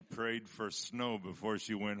prayed for snow before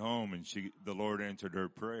she went home, and the Lord answered her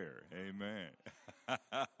prayer. Amen.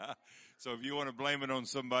 So if you want to blame it on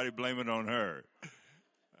somebody, blame it on her.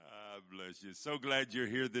 Bless you. So glad you're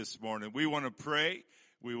here this morning. We want to pray.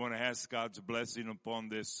 We want to ask God's blessing upon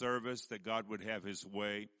this service, that God would have his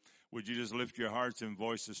way. Would you just lift your hearts and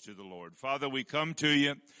voices to the Lord? Father, we come to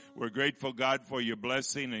you. We're grateful, God, for your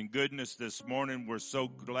blessing and goodness this morning. We're so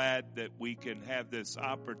glad that we can have this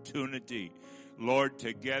opportunity, Lord,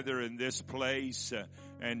 together in this place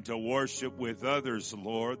and to worship with others,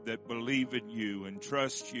 Lord, that believe in you and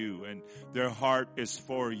trust you and their heart is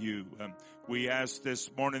for you. We ask this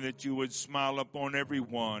morning that you would smile upon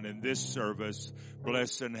everyone in this service.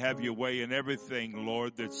 Bless and have your way in everything,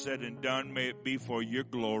 Lord, that's said and done. May it be for your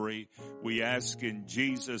glory. We ask in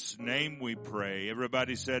Jesus' name we pray.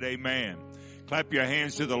 Everybody said amen. Clap your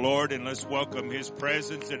hands to the Lord and let's welcome his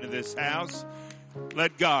presence into this house.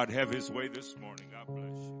 Let God have his way this morning. God bless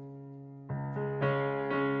you.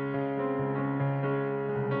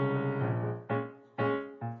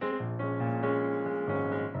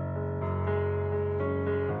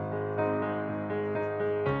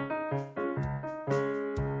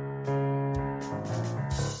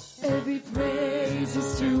 Every praise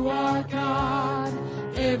is to our God.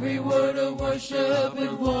 Every word of worship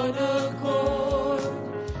with one accord.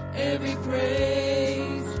 Every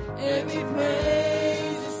praise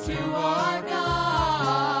is to our God.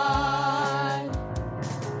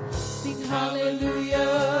 Sing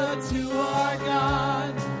hallelujah to our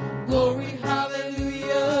God. Glory,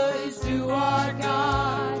 hallelujah is to our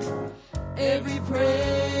God. Every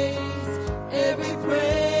praise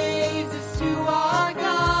is to our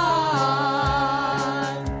God.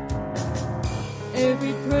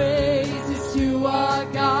 Every praise is to our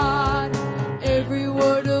God. Every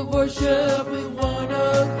word of worship with one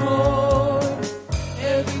accord.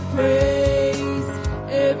 Every praise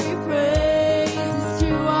is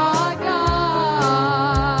to our God.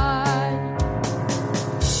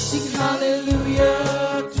 Sing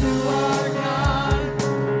hallelujah to our God.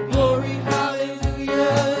 Glory,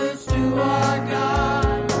 hallelujah is to our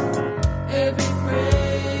God. Every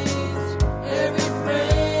praise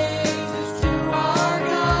is to our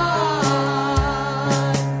God.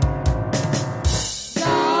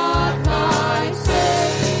 God my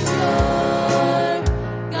Savior,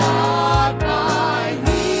 God my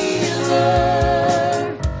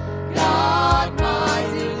healer, God my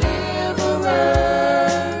deliverer.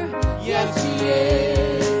 Yes, he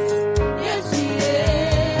is. Yes, he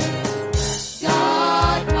is.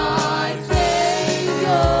 God my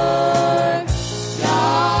Savior,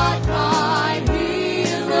 God my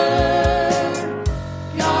healer,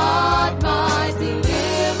 God my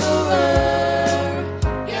deliverer.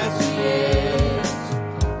 Yes, he is.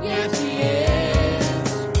 Yes, he is.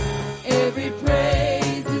 Every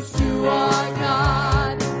praise is to our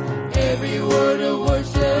God. Every word of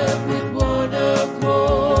worship with one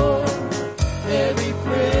accord. Every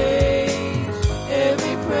praise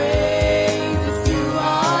is to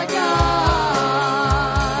our God.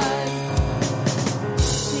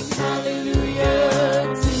 Sing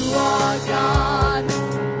hallelujah to our God.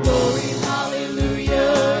 Glory,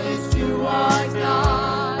 hallelujah is to our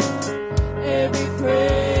God. Every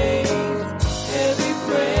praise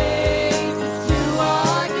is to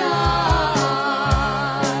our God.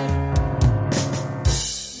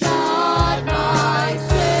 God my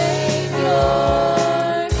Savior,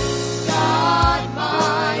 God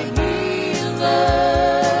my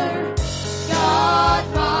healer, God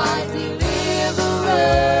my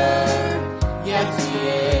deliverer. Yes, he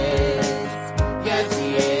is. Yes, he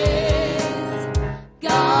is.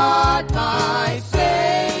 God my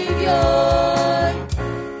Savior,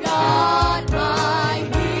 God my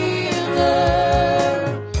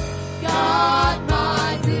healer, God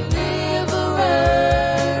my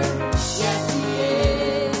deliverer. Yes, he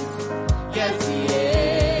is. Yes, he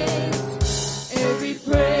is. Every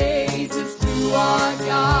praise is to our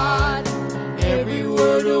God. Every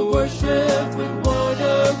word of worship with one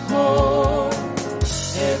accord.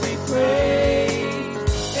 Every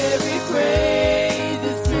praise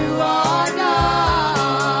is to our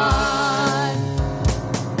God.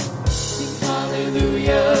 Sing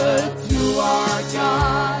hallelujah to our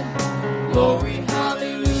God. Glory,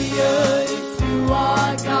 hallelujah is to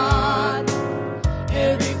our God.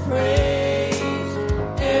 Every praise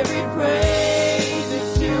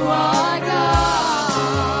is to our God.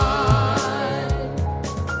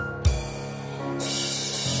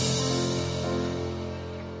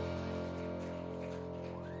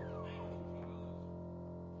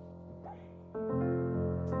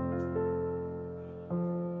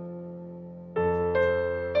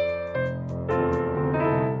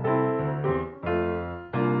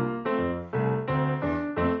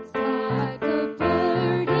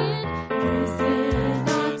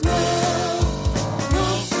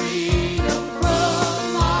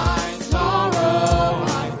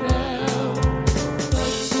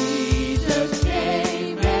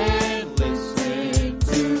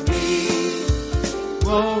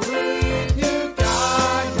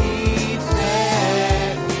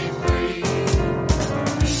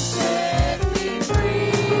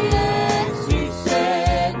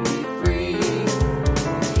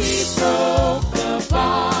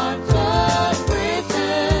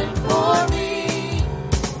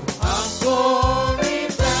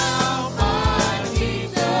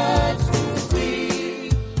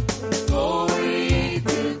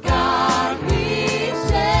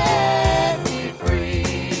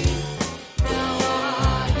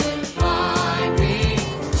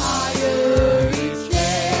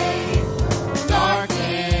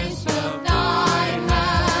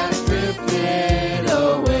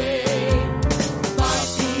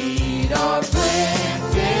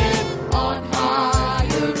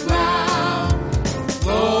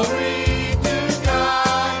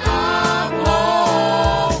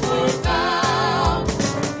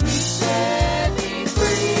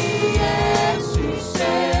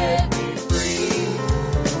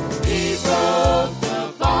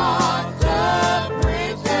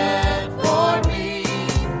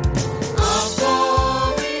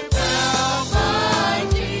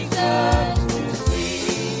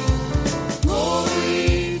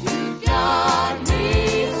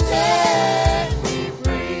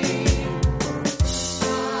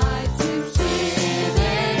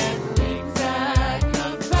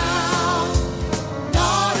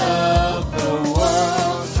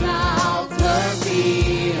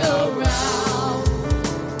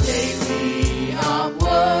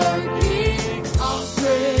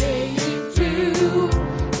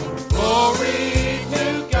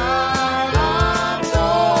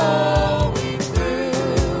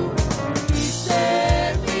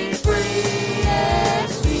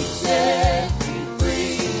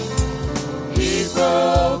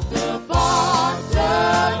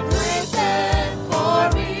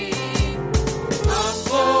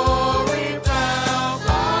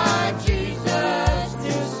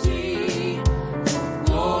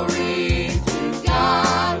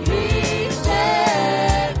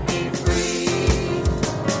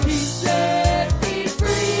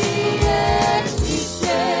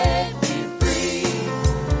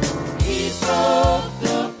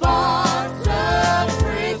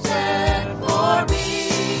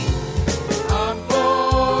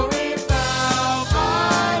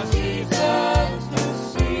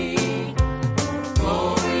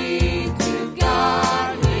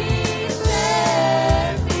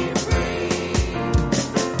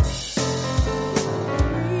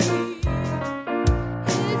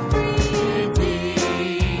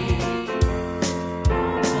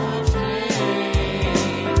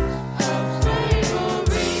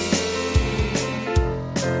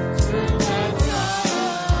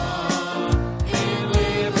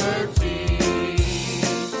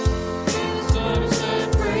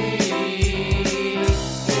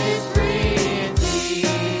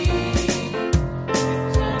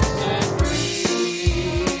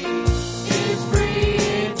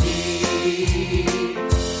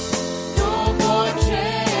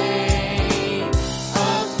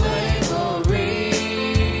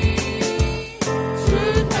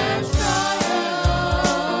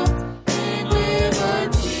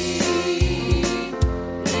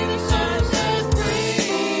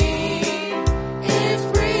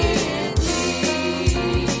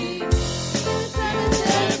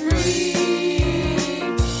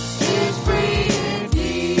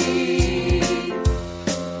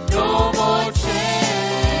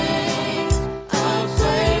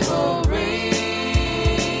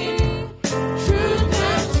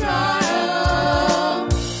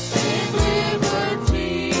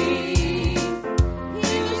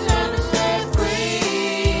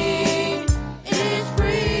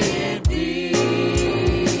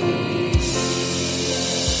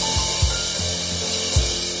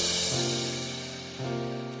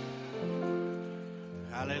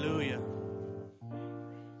 Hallelujah.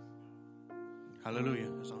 Hallelujah.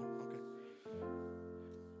 That's on. Okay.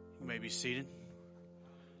 You may be seated.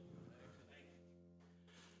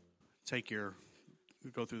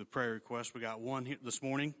 Go through the prayer request. We got one here this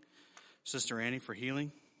morning. Sister Annie for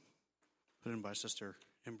healing. Put in by Sister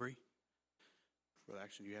Embry. Brother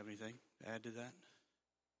Axton, do you have anything to add to that?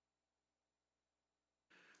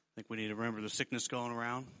 I think we need to remember the sickness going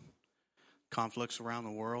around, conflicts around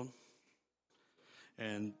the world.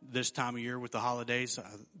 And this time of year with the holidays,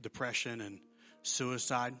 depression and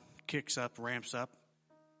suicide kicks up, ramps up.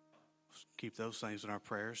 Keep those things in our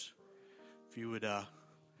prayers. If you would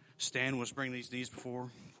stand, let's bring these knees before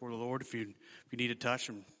the Lord. If you need a touch,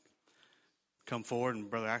 and come forward, and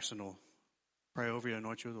Brother Axton will pray over you and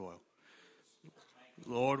anoint you with oil.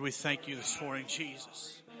 Lord, we thank you this morning,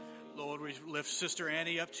 Jesus. Lord, we lift Sister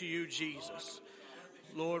Annie up to you, Jesus.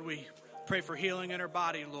 Lord, we pray for healing in her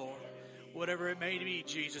body, Lord. Whatever it may be,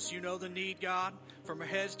 Jesus, you know the need, God, from her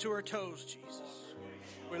head to her toes, Jesus.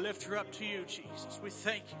 We lift her up to you, Jesus. We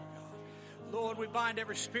thank you, God. Lord, we bind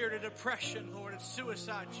every spirit of depression, Lord, and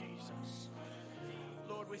suicide, Jesus.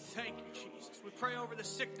 Lord, we thank you, Jesus. We pray over the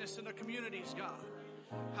sickness in the communities, God.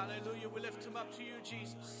 Hallelujah. We lift them up to you,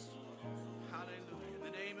 Jesus. Hallelujah. In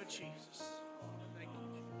the name of Jesus. Thank you,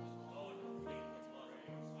 Jesus.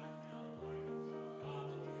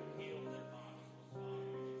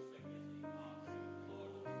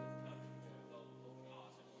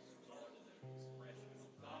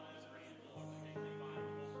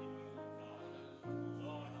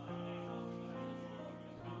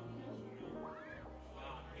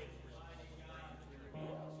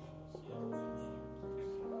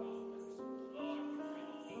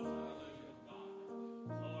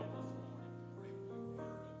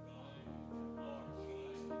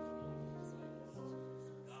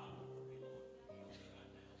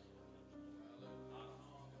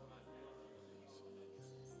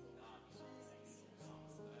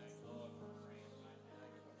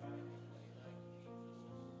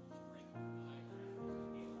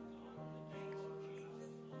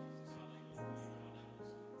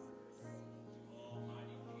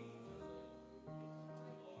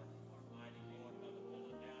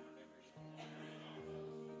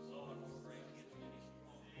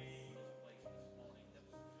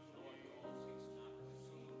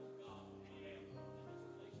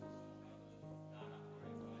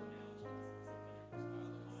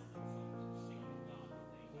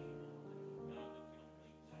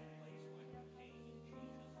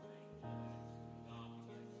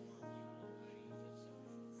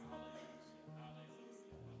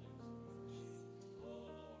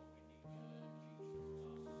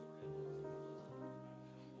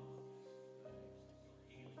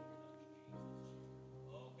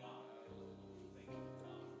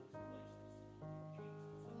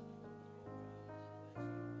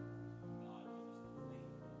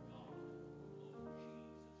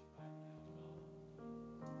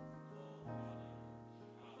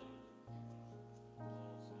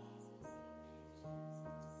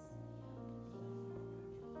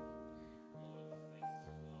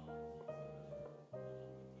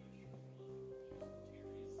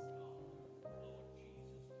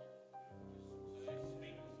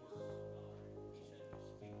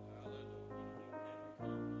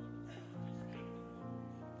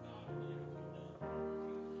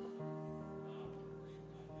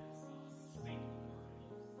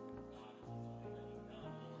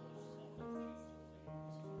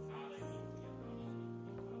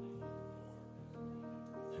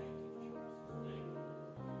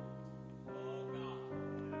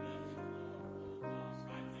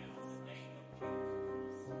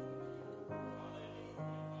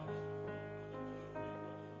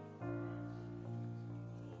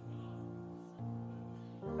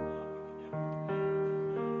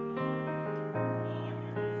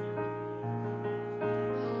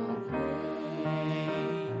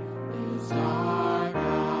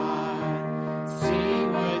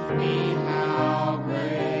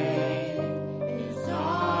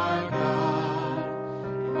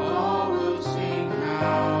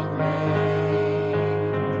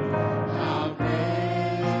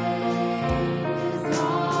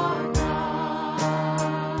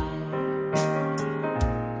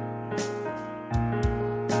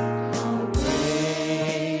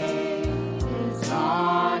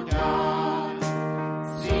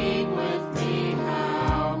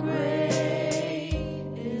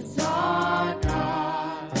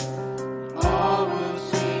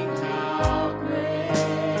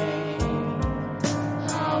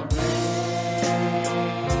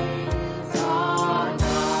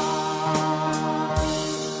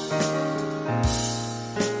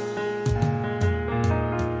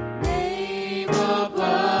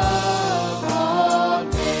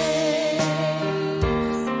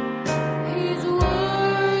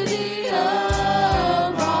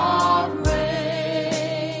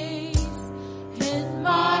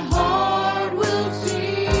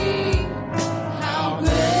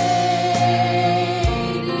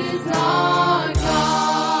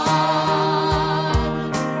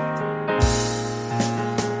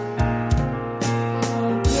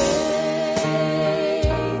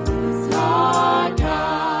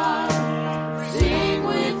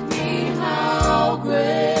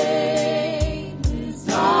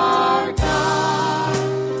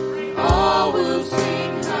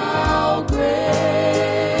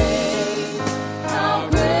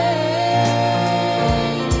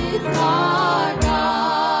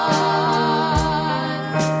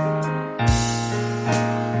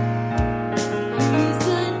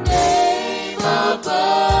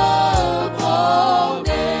 above all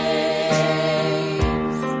names.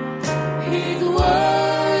 He's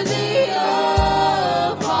worthy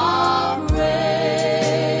of our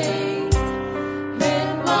praise.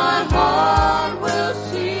 And my heart will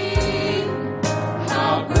sing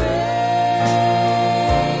how great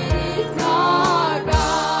is our God.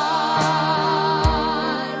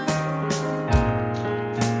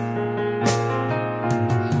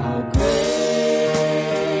 How great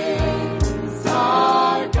is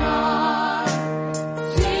our God.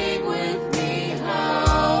 Sing with me,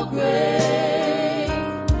 how great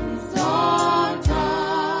is our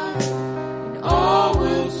God. And all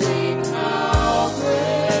will sing how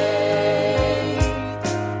great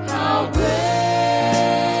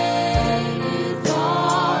is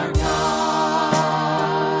our God. How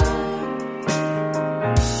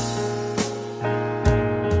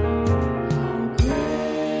great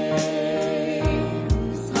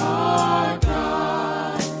is our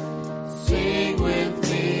God. Sing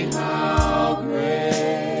with me, how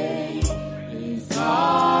great is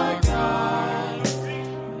our God.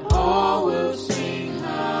 All will sing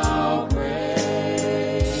how great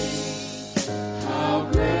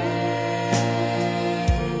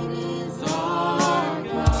is our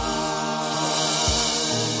God.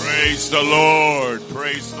 Praise the Lord.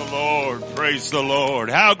 Praise the Lord. Praise the Lord.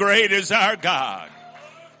 How great is our God.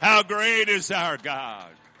 How great is our God.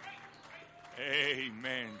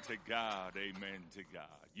 Amen to God. Amen to God.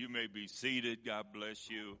 You may be seated. God bless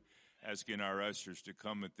you. Asking our ushers to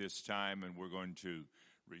come at this time, and we're going to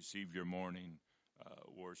receive your morning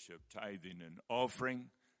worship, tithing, and offering.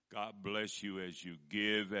 God bless you as you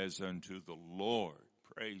give as unto the Lord.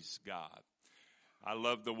 Praise God. I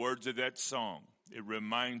love the words of that song. It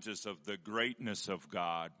reminds us of the greatness of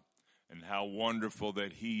God and how wonderful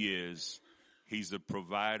that He is. He's the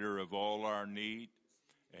provider of all our need.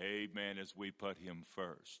 Amen, as we put Him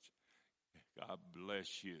first. God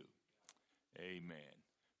bless you. Amen.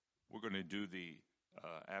 We're going to do the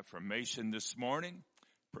affirmation this morning.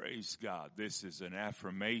 Praise God. This is an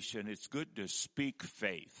affirmation. It's good to speak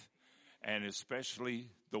faith, and especially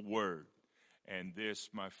the Word. And this,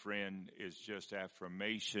 my friend, is just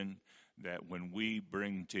affirmation that when we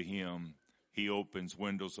bring to Him, He opens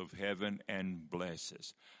windows of heaven and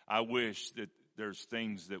blesses. I wish that there's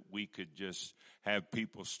things that we could just have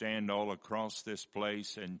people stand all across this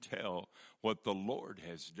place and tell what the Lord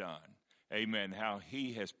has done. Amen. How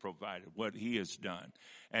He has provided, what He has done.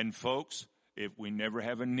 And folks, if we never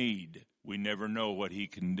have a need, we never know what He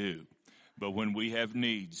can do. But when we have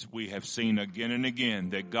needs, we have seen again and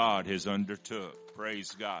again that God has undertook.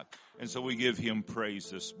 Praise God. And so we give Him praise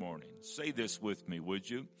this morning. Say this with me, would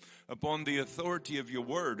you? Upon the authority of your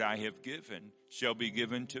word I have given shall be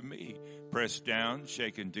given to me. Pressed down,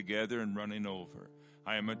 shaken together, and running over.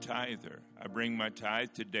 I am a tither. I bring my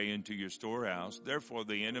tithe today into your storehouse. Therefore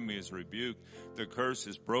the enemy is rebuked. The curse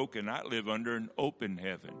is broken. I live under an open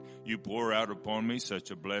heaven. You pour out upon me such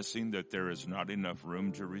a blessing that there is not enough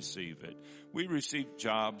room to receive it. We receive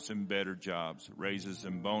jobs and better jobs, raises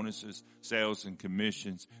and bonuses, sales and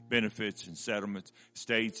commissions, benefits and settlements,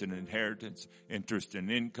 estates and inheritance, interest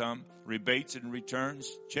and income, rebates and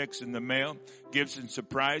returns, checks in the mail, gifts and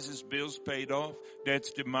surprises, bills paid off,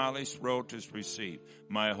 debts demolished, royalties received.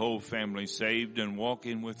 My whole family saved and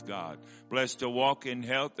walking with God. Blessed to walk in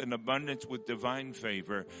health and abundance with divine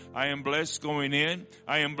favor. I am blessed going in.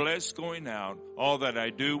 I am blessed going out. All that I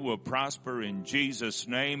do will prosper in Jesus'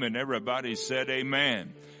 name. And everybody said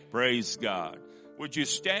amen. Praise God. Would you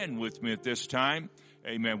stand with me at this time?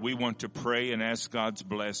 Amen. We want to pray and ask God's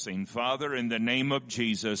blessing. Father, in the name of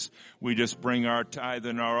Jesus, we just bring our tithe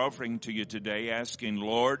and our offering to you today, asking,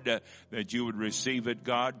 Lord, that you would receive it,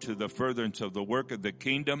 God, to the furtherance of the work of the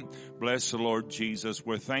kingdom. Bless the Lord Jesus.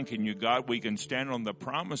 We're thanking you, God. We can stand on the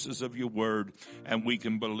promises of your word, and we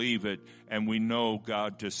can believe it, and we know,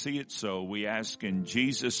 God, to see it so. We ask in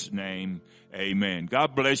Jesus' name, amen.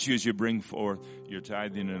 God bless you as you bring forth your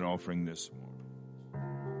tithing and offering this morning.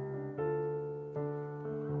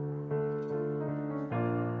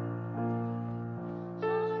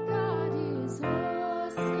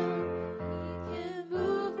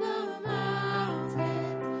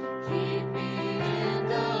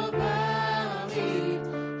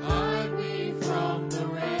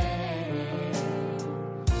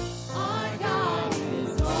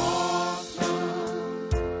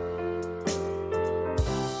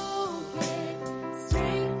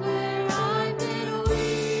 I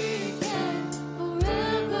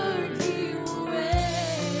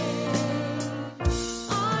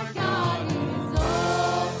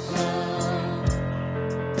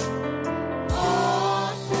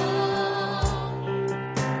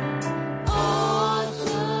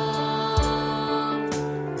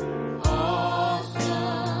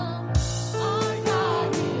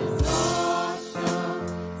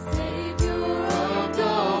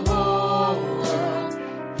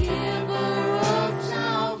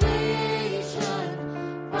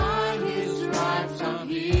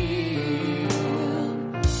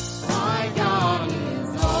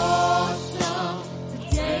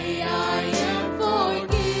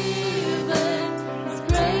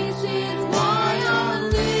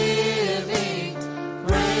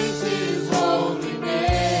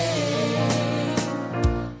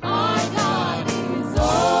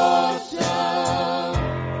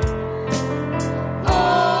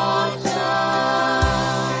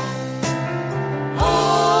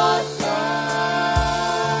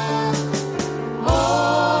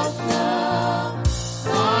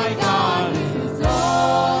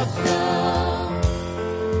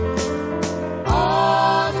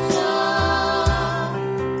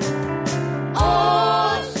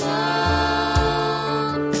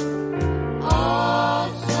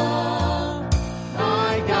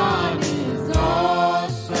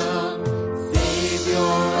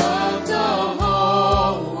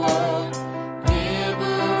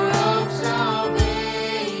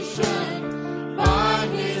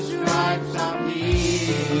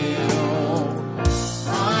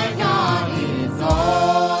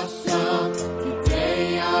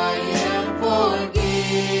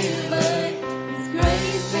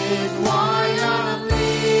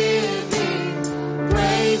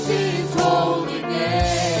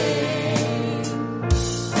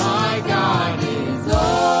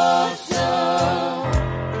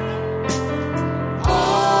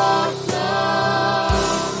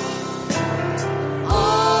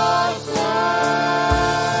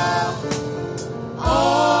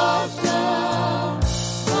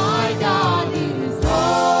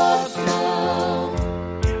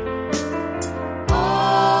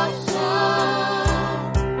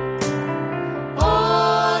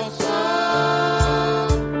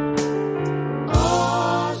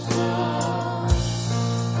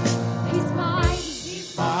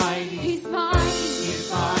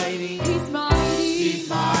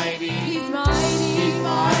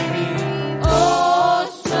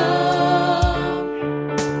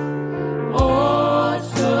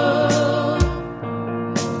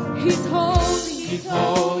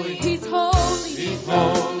holy. He's holy. He's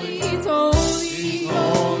holy. He's holy. He's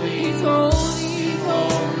holy. He's holy. He's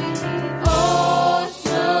holy.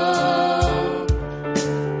 Awesome.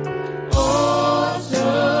 Awesome.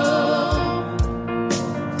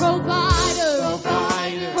 Provider.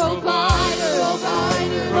 Provider. Provider.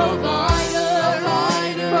 Provider.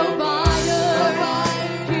 Provider. Provider.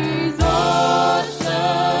 He's awesome.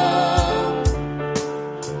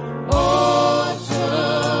 Awesome.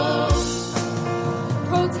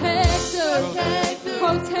 Protector.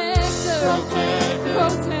 Protector. Protector.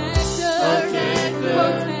 Protector.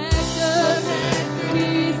 Protector.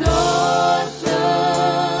 He's awesome.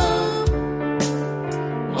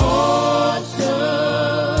 Awesome.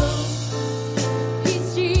 He's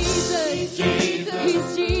Jesus. He's Jesus. He's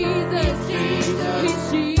Jesus. He's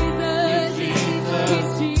Jesus. He's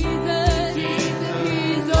Jesus.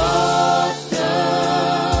 He's awesome.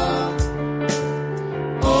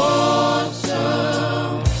 Awesome.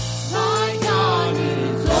 My God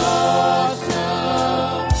is awesome.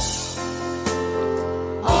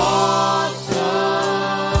 Awesome.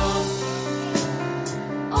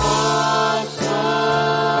 Awesome.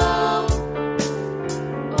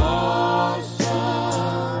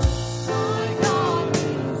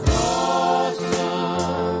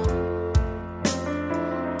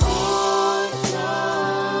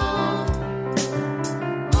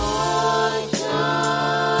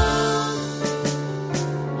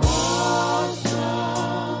 Awesome.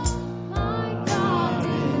 My God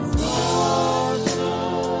is awesome.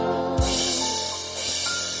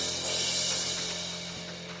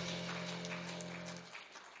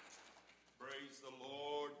 Praise the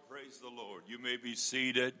Lord. Praise the Lord. You may be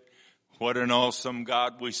seated. What an awesome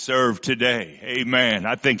God we serve today. Amen.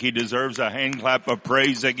 I think he deserves a hand clap of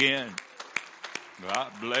praise again.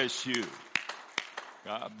 God bless you.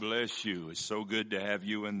 God bless you. It's so good to have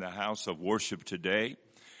you in the house of worship today.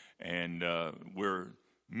 And we're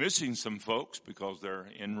missing some folks because they're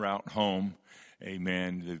en route home.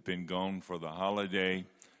 Amen. They've been gone for the holiday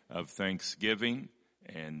of Thanksgiving,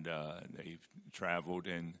 and they've traveled.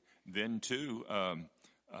 And then to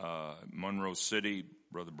Monroe City,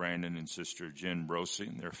 Brother Brandon and Sister Jen Brosey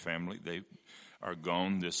and their family, they are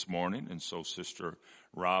gone this morning. And so Sister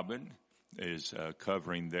Robin is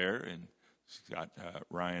covering there, and she's got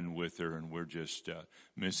Ryan with her, and we're just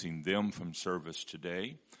missing them from service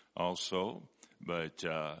today also. But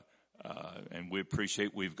and we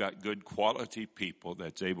appreciate we've got good quality people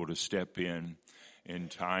that's able to step in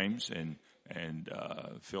times and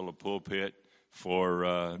fill a pulpit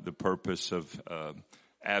for the purpose of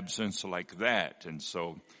absence like that. And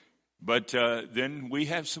so, but then we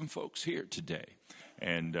have some folks here today.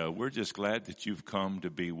 And we're just glad that you've come to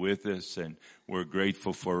be with us, and we're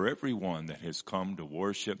grateful for everyone that has come to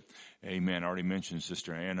worship. Amen. I already mentioned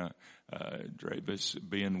Sister Anna Dravis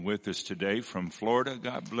being with us today from Florida.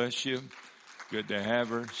 God bless you. Good to have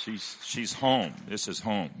her. She's home. This is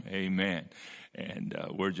home. Amen. And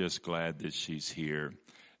we're just glad that she's here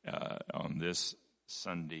on this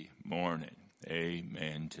Sunday morning.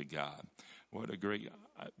 Amen to God. What a great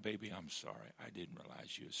baby. I'm sorry. I didn't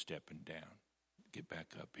realize you were stepping down. Get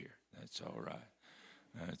back up here. That's all right.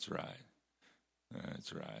 That's right.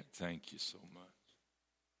 That's right. Thank you so much.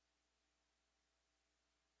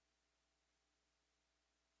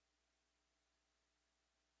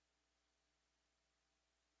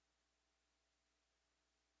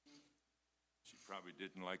 She probably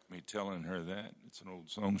didn't like me telling her that. It's an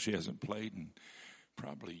old song she hasn't played in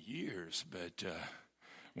probably years, but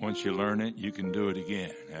once you learn it, you can do it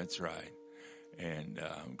again. That's right. And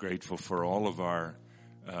I'm grateful for all of our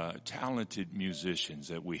talented musicians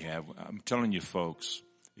that we have. I'm telling you, folks,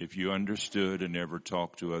 if you understood and ever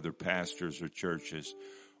talked to other pastors or churches,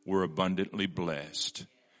 we're abundantly blessed.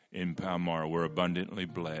 In Palmyra, we're abundantly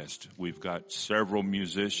blessed. We've got several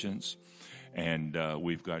musicians, and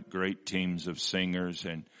we've got great teams of singers.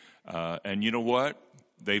 And you know what?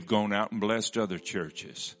 They've gone out and blessed other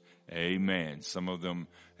churches. Amen. Some of them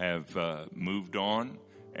have moved on,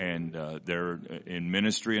 and they're in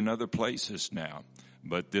ministry in other places now.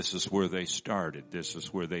 But this is where they started. This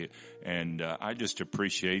is where and I just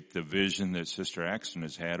appreciate the vision that Sister Axton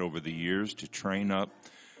has had over the years to train up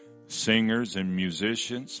singers and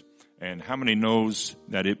musicians. And how many knows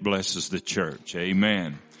that it blesses the church?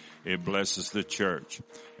 Amen. It blesses the church.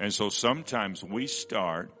 And so sometimes we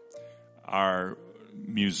start our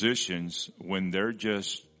musicians when they're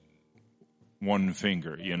just one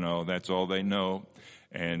finger, that's all they know.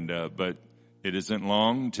 And, but it isn't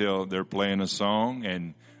long till they're playing a song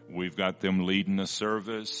and we've got them leading a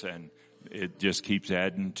service, and it just keeps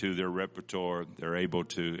adding to their repertoire. They're able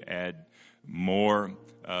to add more,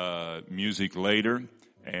 music later.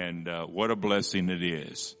 And what a blessing it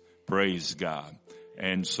is. Praise God.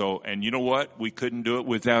 And so, and you know what? We couldn't do it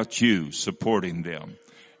without you supporting them.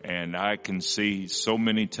 And I can see so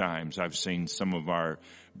many times I've seen some of our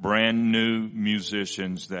brand new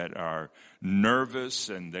musicians that are nervous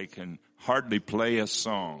and they can hardly play a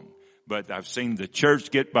song. But I've seen the church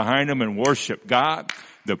get behind them and worship God.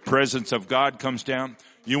 The presence of God comes down.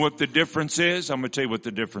 You know what the difference is? I'm going to tell you what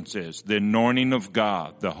the difference is. The anointing of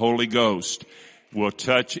God, the Holy Ghost, will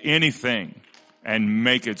touch anything and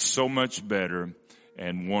make it so much better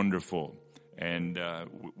and wonderful. And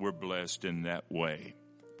we're blessed in that way.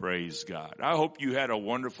 Praise God. I hope you had a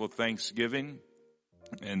wonderful Thanksgiving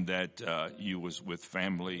and that you was with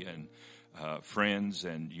family and friends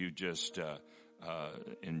and you just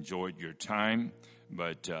enjoyed your time.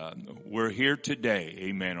 But we're here today,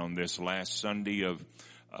 amen, on this last Sunday of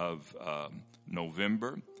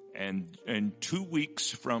November. And 2 weeks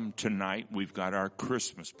from tonight, we've got our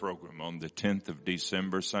Christmas program on the 10th of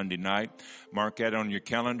December, Sunday night. Mark that on your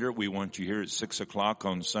calendar. We want you here at 6 o'clock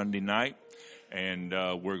on Sunday night. And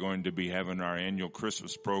we're going to be having our annual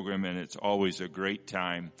Christmas program, and it's always a great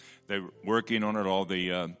time. They're working on it. All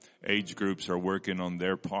the age groups are working on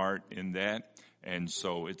their part in that. And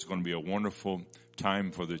so it's going to be a wonderful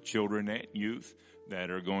time for the children and youth that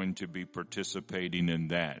are going to be participating in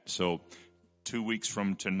that. So 2 weeks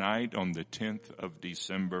from tonight on the 10th of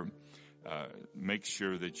December, make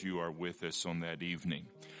sure that you are with us on that evening.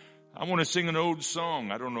 I want to sing an old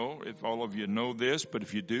song. I don't know if all of you know this, but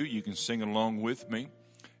if you do, you can sing along with me.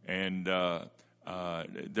 And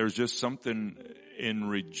there's just something in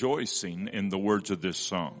rejoicing in the words of this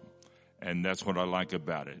song. And that's what I like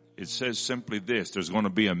about it. It says simply this: there's going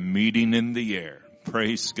to be a meeting in the air.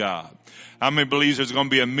 Praise God. How many believes there's going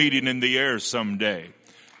to be a meeting in the air someday?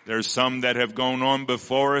 There's some that have gone on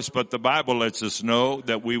before us, but the Bible lets us know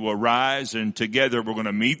that we will rise and together we're going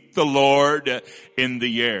to meet the Lord in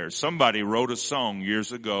the air. Somebody wrote a song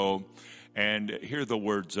years ago, and hear the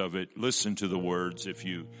words of it. Listen to the words if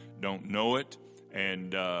you don't know it,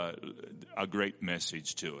 and a great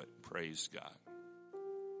message to it. Praise God.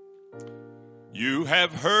 You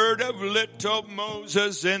have heard of little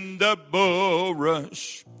Moses in the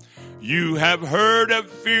bulrush. You have heard of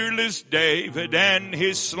fearless David and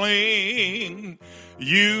his sling.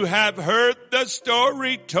 You have heard the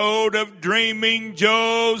story told of dreaming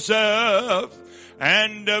Joseph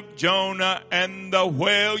and of Jonah and the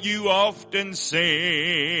whale you often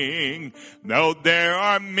sing. Though there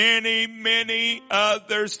are many, many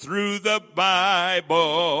others through the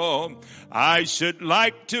Bible, I should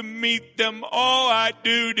like to meet them all, I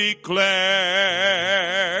do declare.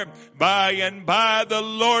 By and by the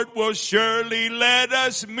Lord will surely let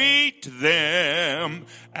us meet them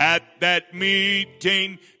at that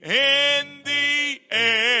meeting in the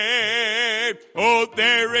air. Oh,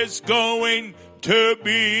 there is going to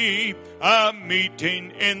be a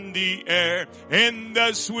meeting in the air, in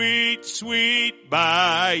the sweet, sweet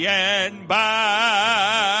by and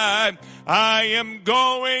by. I am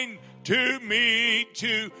going to meet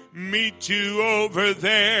you over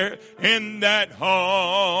there in that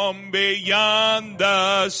home beyond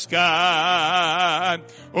the sky.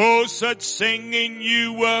 Oh, such singing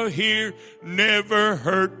you will hear, never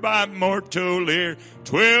heard by mortal ear.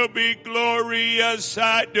 'Twill be glorious,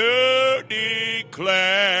 I do declare.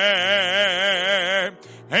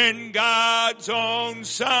 And God's own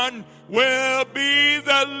Son will be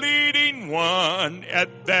the leading one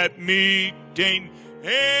at that meeting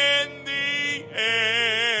in the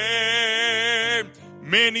air.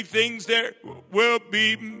 Many things there will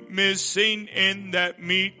be missing in that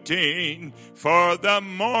meeting, for the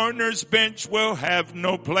mourner's bench will have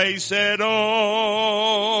no place at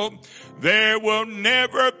all. There will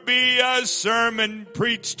never be a sermon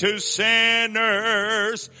preached to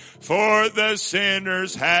sinners, for the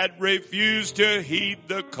sinners had refused to heed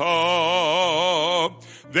the call.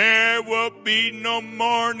 There will be no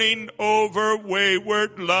mourning over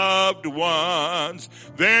wayward loved ones.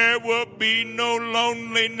 There will be no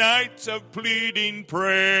lonely nights of pleading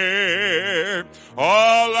prayer.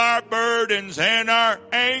 All our burdens and our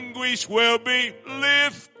anguish will be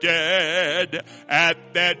lifted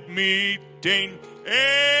at that meeting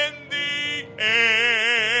in the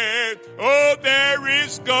air. Oh, there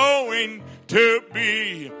is going to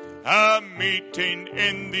be a meeting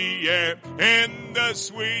in the air, in the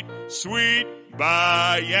sweet, sweet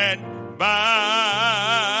by and by.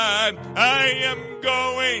 I am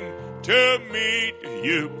going to meet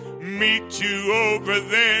you over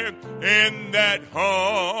there in that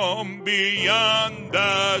home beyond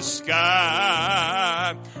the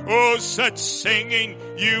sky. Oh, such singing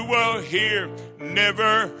you will hear,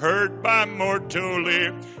 never heard by mortal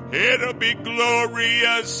ear. It'll be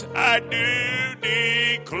glorious, I do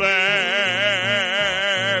declare.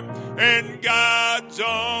 And God's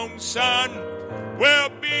own Son will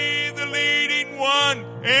be the leading one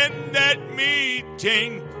in that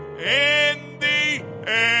meeting in the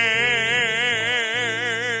air.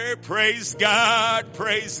 Praise God,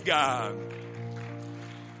 praise God.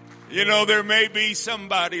 You know, there may be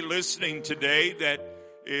somebody listening today that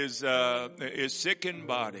is sick in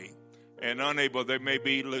body and unable. They may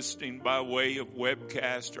be listening by way of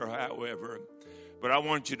webcast or however. But I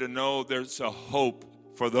want you to know there's a hope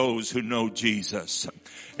for those who know Jesus.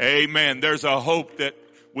 Amen. There's a hope that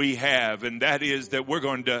we have, and that is that we're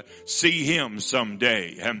going to see Him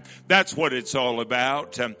someday. And that's what it's all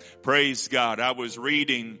about. Praise God. I was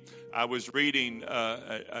reading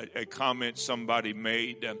a comment somebody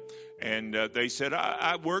made, and they said,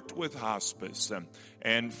 I worked with hospice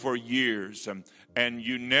and for years, and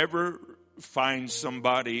you never find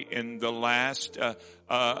somebody in the last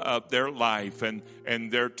of their life, and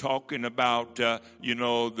they're talking about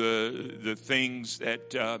the things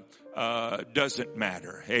that doesn't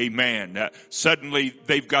matter. Amen. Suddenly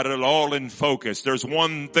they've got it all in focus. There's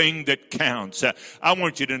one thing that counts. I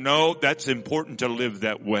want you to know that's important to live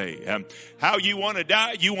that way. How you want to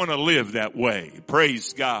die, you want to live that way.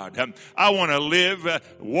 Praise God. I want to live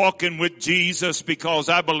walking with Jesus because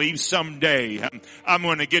I believe someday I'm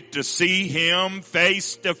going to get to see Him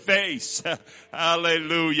face to face.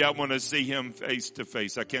 Hallelujah. I want to see Him face to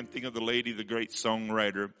face. I can't think of the lady, the great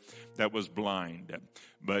songwriter that was blind.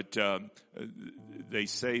 But they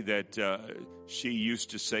say that she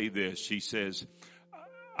used to say this. She says,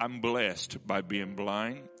 I'm blessed by being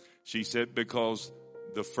blind. She said, because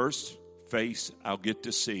the first face I'll get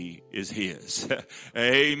to see is His.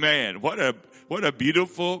 Amen. What a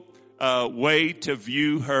beautiful way to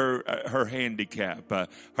view her handicap,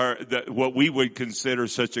 what we would consider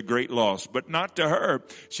such a great loss, but not to her.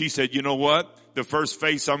 She said, you know what? The first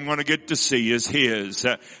face I'm going to get to see is His.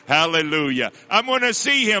 Hallelujah. I'm going to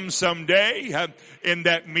see Him someday in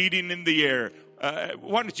that meeting in the air.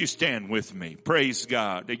 Why don't you stand with me? Praise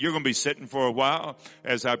God. You're going to be sitting for a while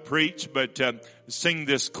as I preach, but sing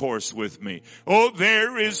this chorus with me. Oh,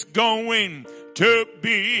 there is going to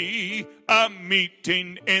be a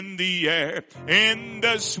meeting in the air, in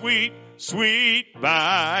the sweet, sweet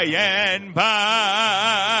by and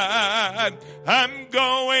by. I'm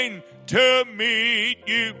going to meet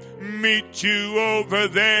you over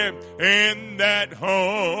there in that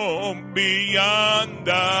home beyond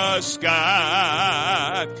the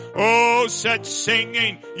sky. Oh, such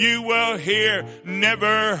singing you will hear,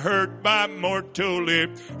 never heard by mortal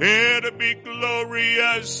lip. It'll be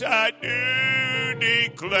glorious, I do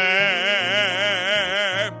declare.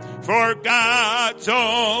 For God's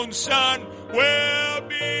own Son will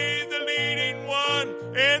be the leading one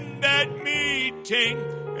in that meeting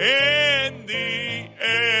in the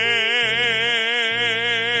air.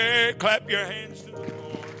 Clap your hands to the Lord. I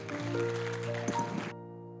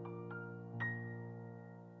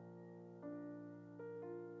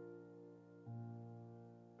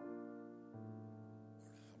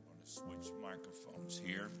want to switch microphones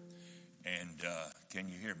here. And can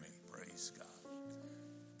you hear me? Praise God.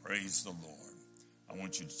 Praise the Lord. I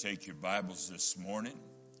want you to take your Bibles this morning,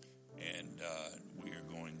 and we are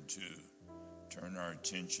going to turn our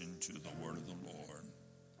attention to the Word of the Lord.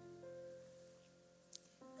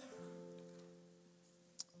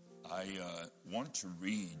 I want to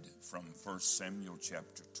read from 1 Samuel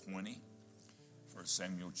chapter 20. 1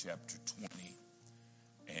 Samuel chapter 20.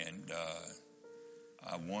 And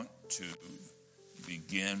I want to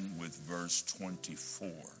begin with verse 24.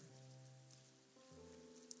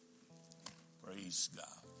 Praise God.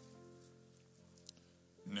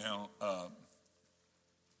 Now,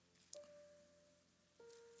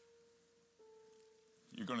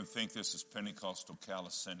 you're going to think this is Pentecostal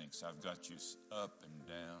calisthenics. I've got you up and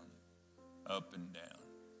down, up and down.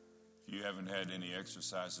 If you haven't had any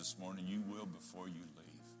exercise this morning, you will before you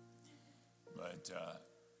leave. But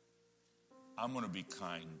I'm going to be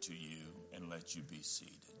kind to you and let you be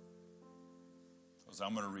seated, because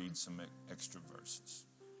I'm going to read some extra verses.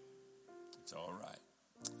 It's all right.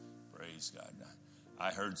 Praise God.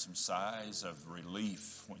 I heard some sighs of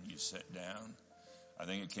relief when you sat down. I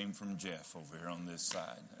think it came from Jeff over here on this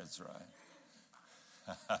side. That's right.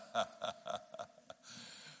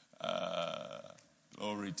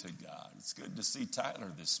 Glory to God. It's good to see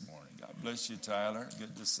Tyler this morning. God bless you, Tyler.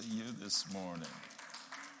 Good to see you this morning.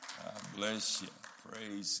 God bless you.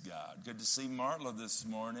 Praise God. Good to see Marla this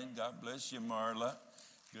morning. God bless you, Marla.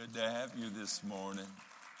 Good to have you this morning.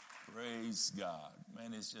 Praise God.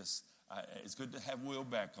 Man, it's just, It's good to have Will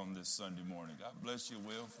back on this Sunday morning. God bless you,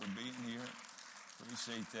 Will, for being here.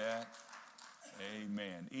 Appreciate that.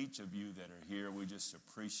 Amen. Each of you that are here, we just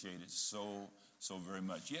appreciate it so very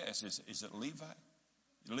much. Yes, is it Levi?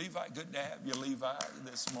 Levi, good to have you, Levi,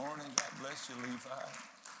 this morning. God bless you, Levi.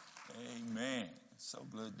 Amen. So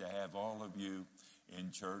good to have all of you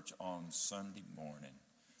in church on Sunday morning.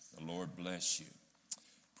 The Lord bless you.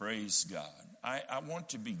 Praise God. I want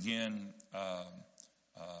to begin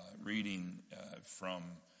reading from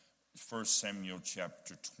 1 Samuel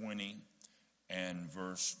chapter 20 and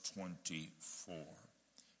verse 24.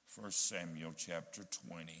 1 Samuel chapter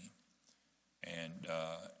 20 and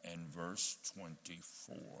verse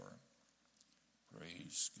 24.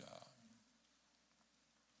 Praise God.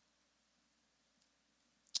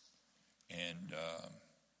 And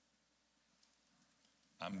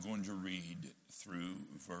I'm going to read through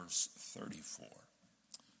verse 34.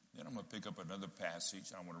 Then I'm going to pick up another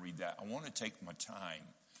passage. I want to read that. I want to take my time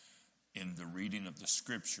in the reading of the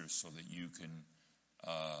scriptures so that you can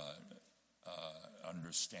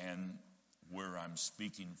understand where I'm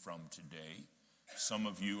speaking from today. Some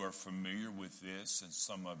of you are familiar with this and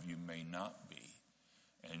some of you may not be.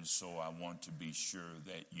 And so I want to be sure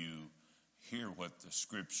that you hear what the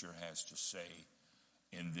scripture has to say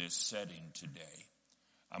in this setting today.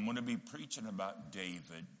 I'm going to be preaching about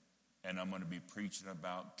David, and I'm going to be preaching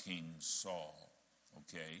about King Saul,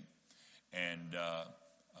 okay? And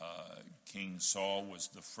King Saul was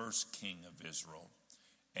the first king of Israel,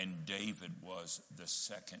 and David was the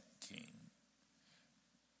second king.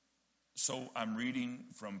 So I'm reading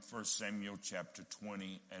from 1 Samuel chapter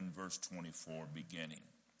 20 and verse 24 beginning.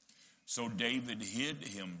 So David hid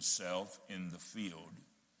himself in the field,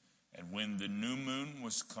 and when the new moon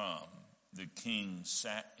was come, the king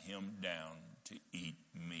sat him down to eat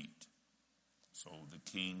meat. So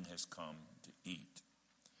the king has come to eat.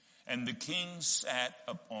 And the king sat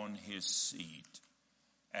upon his seat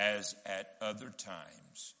as at other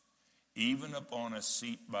times, even upon a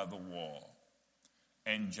seat by the wall.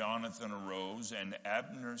 And Jonathan arose, and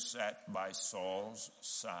Abner sat by Saul's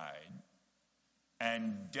side,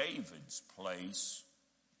 and David's place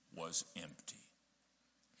was empty.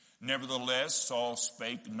 Nevertheless, Saul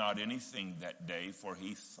spake not anything that day, for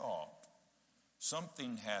he thought,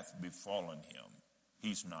 something hath befallen him.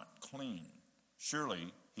 He's not clean.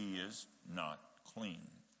 Surely he is not clean.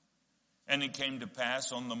 And it came to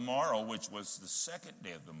pass on the morrow, which was the second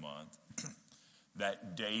day of the month,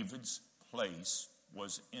 that David's place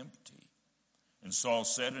was empty. And Saul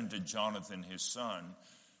said unto Jonathan his son,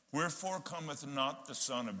 wherefore cometh not the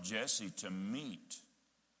son of Jesse to meat,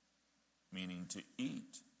 meaning to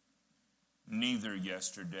eat, neither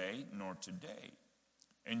yesterday nor today?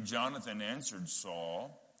 And Jonathan answered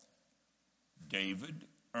Saul, David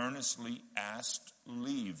earnestly asked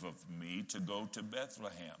leave of me to go to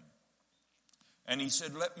Bethlehem. And he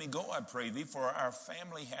said, let me go, I pray thee, for our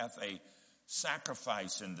family hath a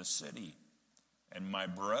sacrifice in the city. And my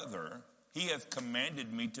brother, he hath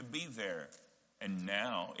commanded me to be there. And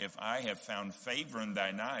now, if I have found favor in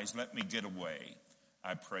thine eyes, let me get away,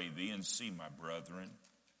 I pray thee, and see my brethren.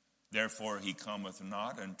 Therefore he cometh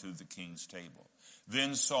not unto the king's table.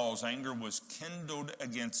 Then Saul's anger was kindled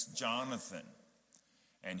against Jonathan.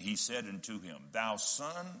 And he said unto him, thou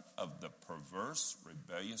son of the perverse,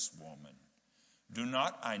 rebellious woman, do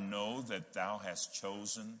not I know that thou hast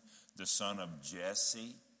chosen the son of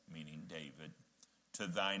Jesse, meaning David, to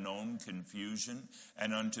thine own confusion,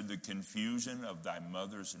 and unto the confusion of thy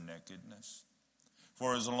mother's nakedness?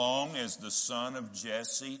 For as long as the son of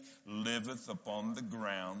Jesse liveth upon the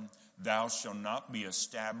ground, thou shalt not be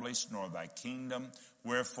established, nor thy kingdom.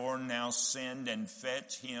 Wherefore now send and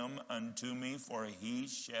fetch him unto me, for he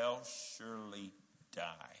shall surely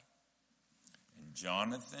die. And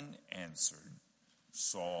Jonathan answered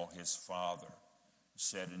Saul his father,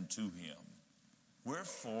 said unto him,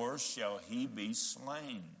 wherefore shall he be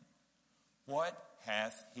slain? What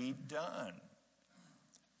hath he done?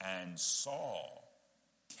 And Saul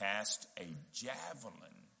cast a javelin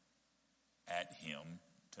at him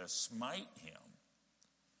to smite him,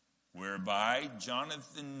 whereby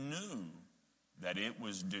Jonathan knew that it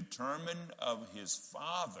was determined of his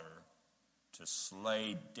father to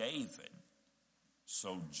slay David.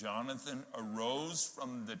 So Jonathan arose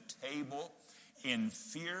from the table in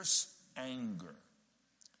fierce anger,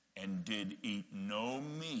 and did eat no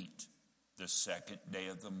meat the second day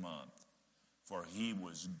of the month, for he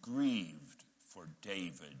was grieved for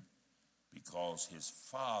David, because his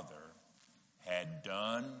father had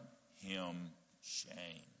done him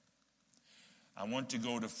shame. I want to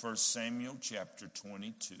go to 1 Samuel chapter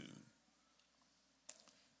 22.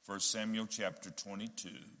 1 Samuel chapter 22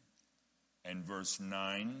 and verse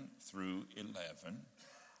 9 through 11.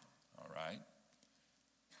 All right.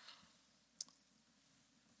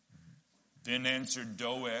 Then answered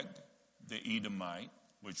Doeg the Edomite,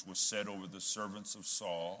 which was set over the servants of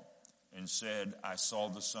Saul, and said, I saw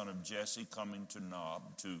the son of Jesse coming to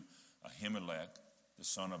Nob, to Ahimelech, the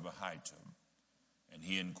son of Ahitub. And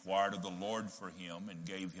he inquired of the Lord for him, and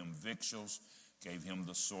gave him victuals, gave him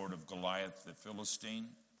the sword of Goliath the Philistine.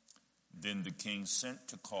 Then the king sent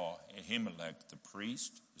to call Ahimelech the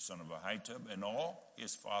priest, the son of Ahitub, and all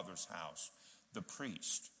his father's house, the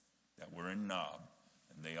priests that were in Nob,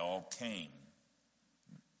 and they all came.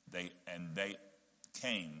 They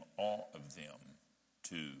came, all of them,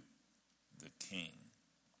 to the king.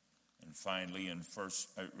 And finally, in 2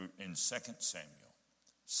 Samuel,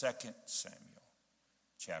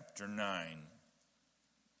 chapter 9,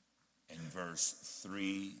 and verse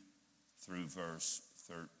 3 through verse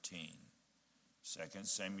 13. 2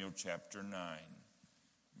 Samuel chapter 9,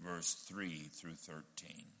 verse 3 through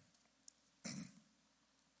 13.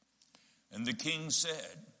 And the king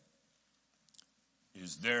said,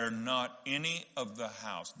 is there not any of the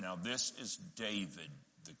house? Now this is David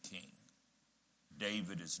the king.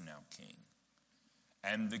 David is now king.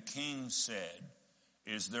 And the king said,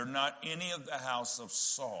 is there not any of the house of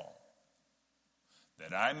Saul,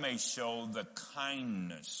 that I may show the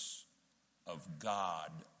kindness of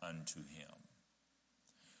God unto him?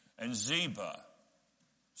 And Ziba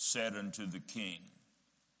said unto the king,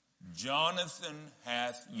 Jonathan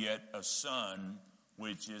hath yet a son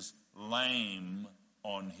which is lame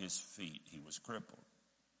on his feet. He was crippled.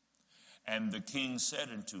 And the king said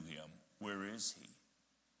unto him, where is he?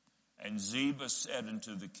 And Ziba said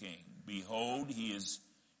unto the king, behold, he is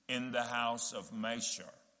in the house of Mashar,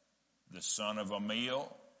 the son of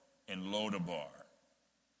Amiel, in Lodabar.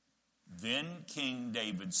 Then King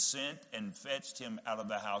David sent and fetched him out of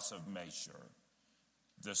the house of Mashar,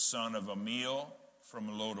 the son of Amiel, from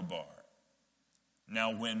Lodabar.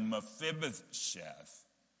 Now when Mephibosheth,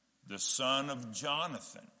 the son of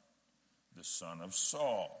Jonathan, the son of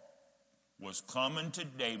Saul, was coming to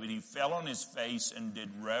David, he fell on his face and did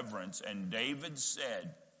reverence. And David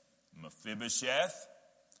said, Mephibosheth?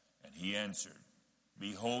 And he answered,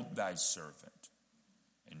 behold thy servant.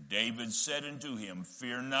 And David said unto him,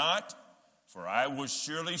 fear not, for I will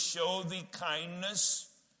surely show thee kindness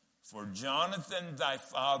for Jonathan thy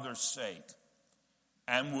father's sake,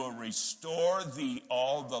 and will restore thee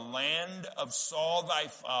all the land of Saul thy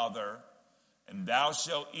father, and thou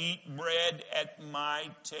shalt eat bread at my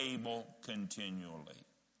table continually.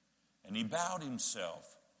 And he bowed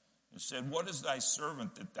himself and said, what is thy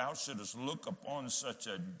servant that thou shouldest look upon such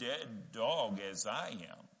a dead dog as I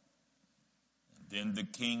am? And then the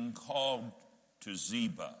king called to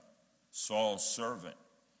Ziba, Saul's servant,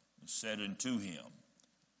 and said unto him,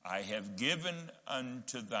 I have given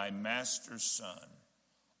unto thy master's son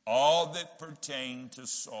all that pertain to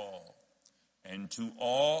Saul and to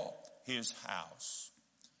all his house.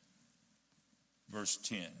 Verse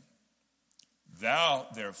 10. Thou,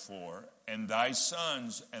 therefore, and thy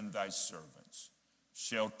sons and thy servants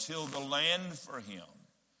shall till the land for him,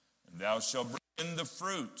 and thou shalt bring in the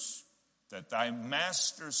fruits, that thy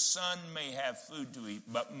master's son may have food to eat.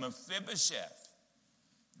 But Mephibosheth,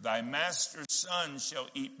 thy master's son, shall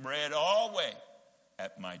eat bread always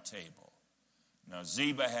at my table. Now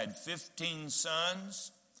Ziba had 15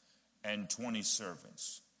 sons and 20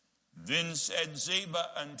 servants. Then said Ziba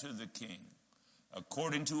unto the king,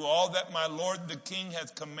 according to all that my lord the king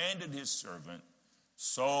hath commanded his servant,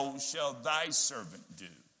 so shall thy servant do.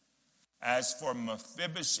 As for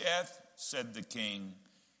Mephibosheth, said the king,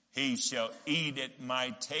 he shall eat at my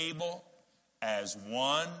table as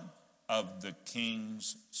one of the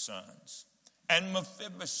king's sons. And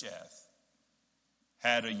Mephibosheth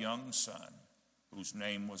had a young son, whose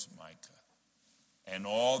name was Micah. And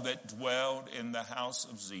all that dwelled in the house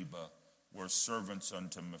of Ziba were servants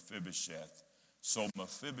unto Mephibosheth. So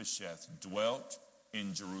Mephibosheth dwelt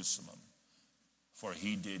in Jerusalem, for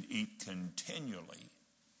he did eat continually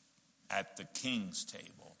at the king's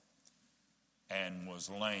table, and was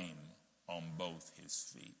lame on both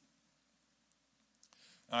his feet.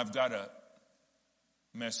 I've got a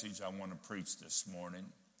message I want to preach this morning,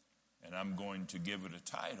 and I'm going to give it a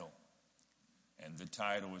title. And the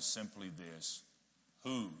title is simply this: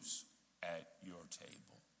 who's at your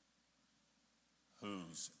table?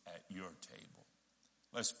 Who's at your table?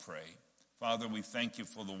 Let's pray. Father, we thank you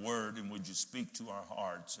for the word, and would you speak to our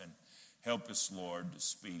hearts and help us, Lord, to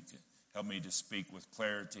speak. Help me to speak with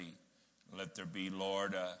clarity. Let there be,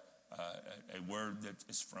 Lord, a word that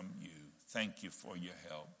is from you. Thank you for your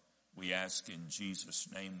help. We ask in Jesus'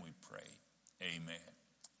 name we pray. Amen.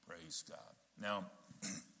 Praise God. Now,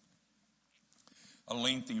 a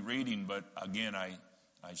lengthy reading, but again, I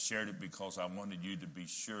shared it because I wanted you to be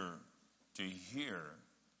sure to hear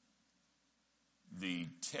the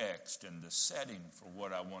text and the setting for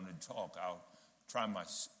what I want to talk. I'll try my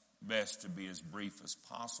best to be as brief as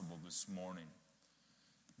possible this morning.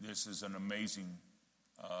 This is an amazing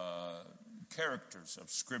characters of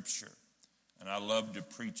Scripture, and I love to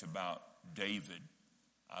preach about David.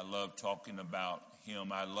 I love talking about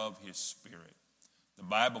him. I love his spirit. The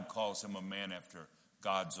Bible calls him a man after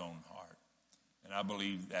God's own heart, and I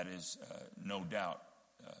believe that is no doubt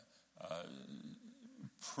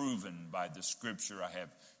proven by the Scripture I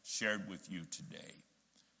have shared with you today.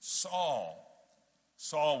 Saul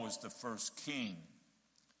was the first king.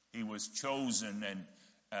 He was chosen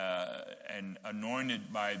and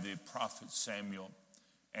anointed by the prophet Samuel.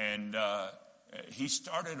 And he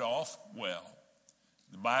started off well.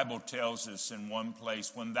 The Bible tells us in one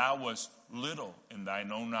place, when thou wast little in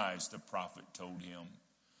thine own eyes, the prophet told him,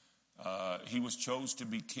 he was chose to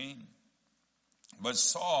be king. But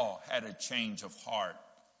Saul had a change of heart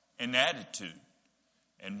and attitude.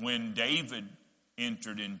 And when David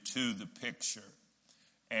entered into the picture,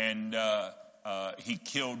 and he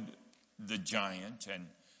killed the giant,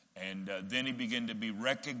 and then he began to be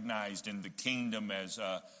recognized in the kingdom as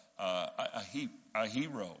a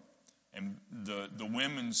hero. And the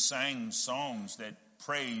women sang songs that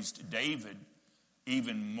praised David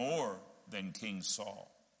even more than King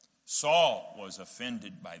Saul. Saul was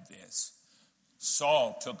offended by this.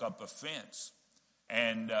 Saul took up offense.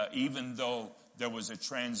 And even though there was a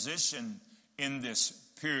transition in this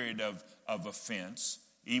period of offense,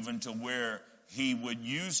 even to where he would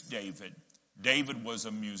use David. David was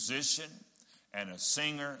a musician and a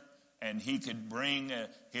singer, and he could bring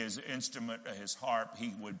his instrument, his harp,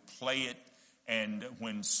 he would play it. And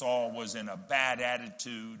when Saul was in a bad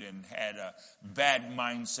attitude and had a bad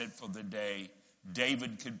mindset for the day,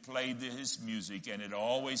 David could play his music, and it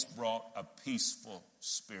always brought a peaceful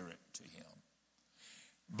spirit to him.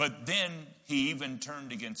 But then he even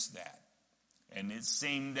turned against that. And it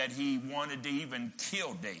seemed that he wanted to even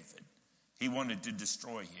kill David. He wanted to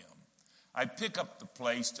destroy him. I pick up the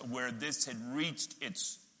place to where this had reached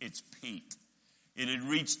its peak. It had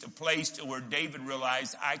reached a place to where David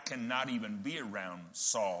realized, I cannot even be around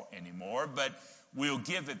Saul anymore, but we'll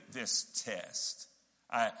give it this test.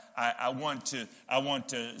 I want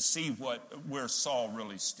to see where Saul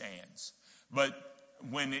really stands. But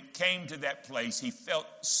when it came to that place, he felt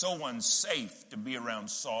so unsafe to be around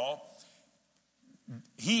Saul.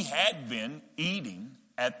 He had been eating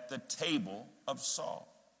at the table of Saul.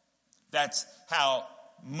 That's how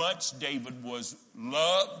much David was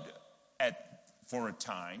loved for a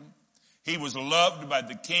time. He was loved by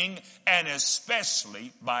the king and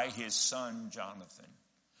especially by his son Jonathan.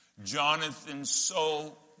 Jonathan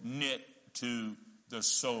so knit to the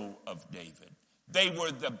soul of David. They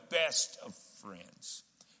were the best of friends.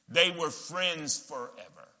 They were friends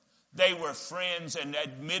forever. They were friends and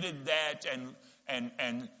admitted that, and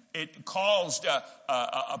it caused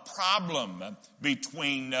a problem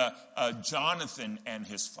between Jonathan and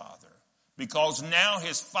his father. Because now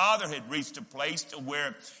his father had reached a place to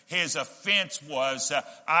where his offense was,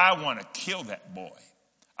 I want to kill that boy.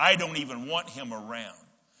 I don't even want him around.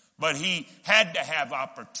 But he had to have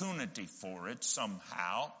opportunity for it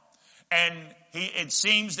somehow. And it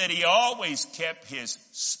seems that he always kept his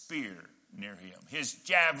spear near him, his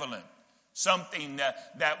javelin, something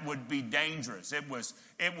that would be dangerous. He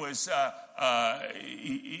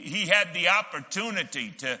had the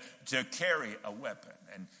opportunity to carry a weapon,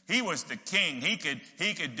 and he was the king. He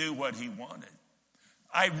could do what he wanted.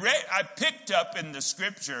 I picked up in the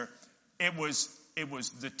scripture, it was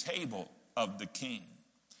the table of the king.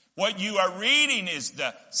 What you are reading is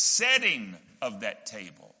the setting of that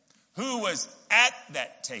table. Who was at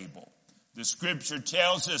that table? The scripture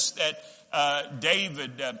tells us that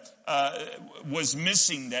David was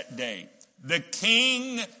missing that day. The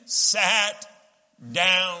king sat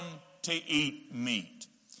down to eat meat.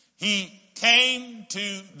 He came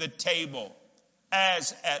to the table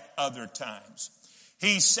as at other times.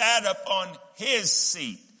 He sat up on his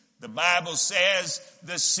seat. The Bible says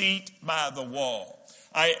the seat by the wall.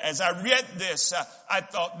 As I read this, I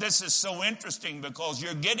thought this is so interesting because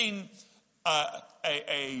you're getting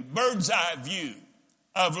a bird's eye view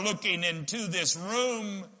of looking into this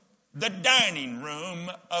room, the dining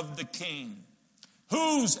room of the king.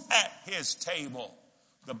 Who's at his table?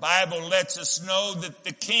 The Bible lets us know that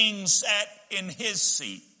the king sat in his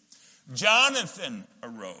seat. Jonathan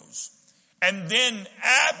arose. And then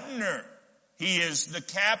Abner, he is the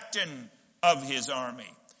captain of his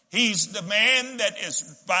army. He's the man that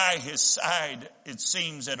is by his side, it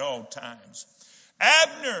seems, at all times.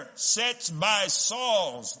 Abner sits by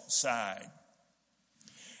Saul's side.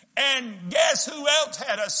 And guess who else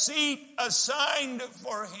had a seat assigned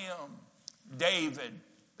for him? David.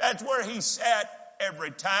 That's where he sat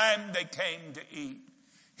every time they came to eat.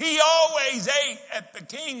 He always ate at the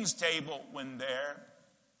king's table when there.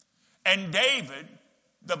 And David,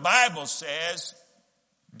 the Bible says,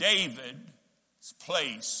 David's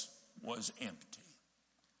place was empty.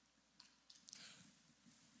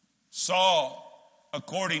 Saul,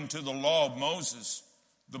 according to the law of Moses,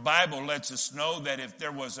 the Bible lets us know that if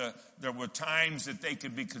there were times that they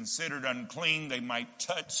could be considered unclean, they might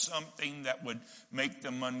touch something that would make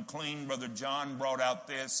them unclean. Brother John brought out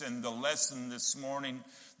this in the lesson this morning.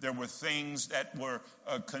 There were things that were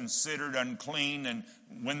considered unclean, and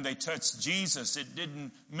when they touched Jesus, it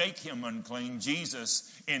didn't make him unclean.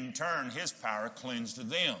 Jesus, in turn, his power cleansed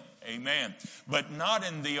them. Amen. But not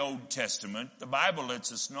in the Old Testament. The Bible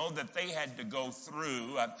lets us know that they had to go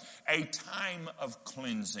through a time of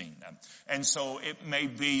cleansing. And so it may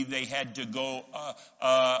be they had to go,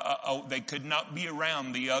 they could not be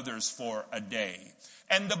around the others for a day.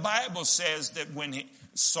 And the Bible says that when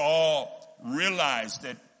Saul realized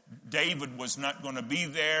that David was not going to be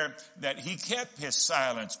there, that he kept his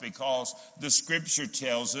silence, because the scripture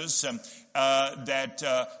tells us that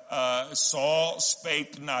Saul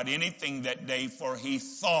spake not anything that day, for he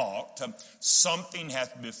thought something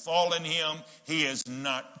hath befallen him. He is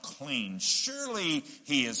not clean. Surely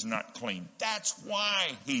he is not clean. That's why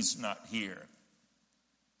he's not here.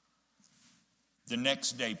 The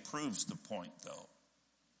next day proves the point, though.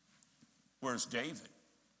 Where's David?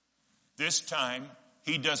 This time,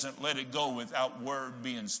 he doesn't let it go without word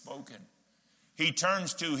being spoken. He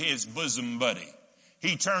turns to his bosom buddy.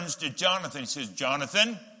 He turns to Jonathan and says,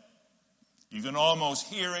 Jonathan, you can almost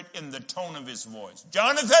hear it in the tone of his voice.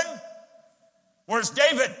 Jonathan, where's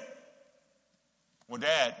David? Well,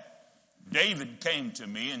 Dad, David came to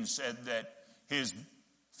me and said that his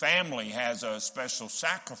family has a special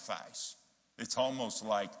sacrifice. It's almost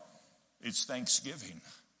like it's Thanksgiving.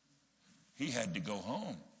 He had to go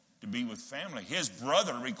home to be with family. His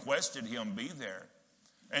brother requested him be there.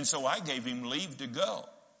 And so I gave him leave to go.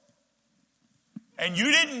 And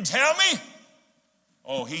you didn't tell me?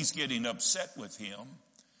 Oh, he's getting upset with him.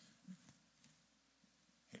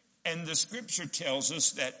 And the scripture tells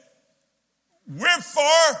us that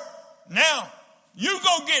wherefore now you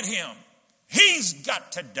go get him. He's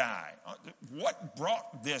got to die. What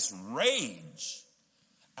brought this rage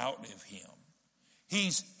out of him?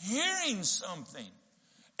 He's hearing something.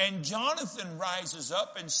 And Jonathan rises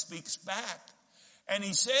up and speaks back. And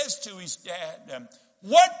he says to his dad,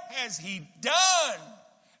 what has he done?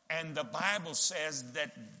 And the Bible says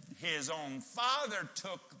that his own father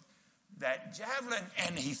took that javelin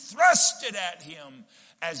and he thrust it at him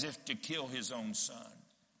as if to kill his own son.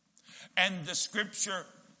 And the scripture,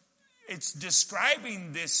 it's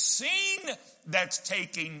describing this scene that's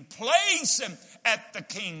taking place at the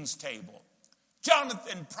king's table.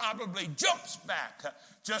 Jonathan probably jumps back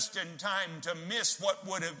just in time to miss what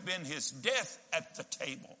would have been his death at the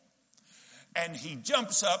table. And he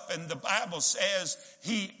jumps up, and the Bible says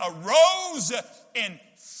he arose in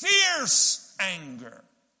fierce anger.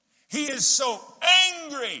 He is so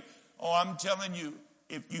angry. Oh, I'm telling you,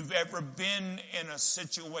 if you've ever been in a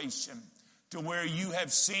situation to where you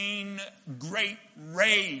have seen great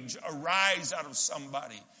rage arise out of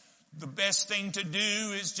somebody, the best thing to do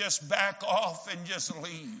is just back off and just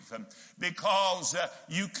leave, because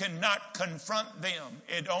you cannot confront them.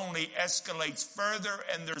 It only escalates further,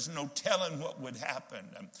 and there's no telling what would happen.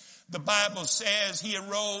 The Bible says he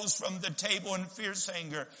arose from the table in fierce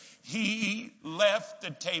anger. He left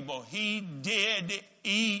the table. He did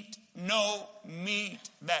eat no meat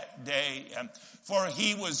that day, for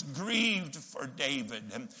he was grieved for David,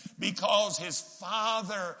 because his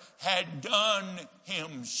father had done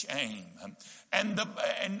him shame. And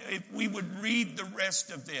if we would read the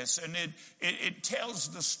rest of this, and it tells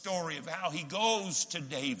the story of how he goes to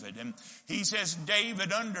David, and he says,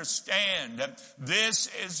 David, understand, this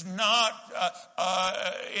is not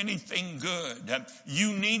anything good.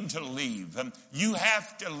 You need to leave. You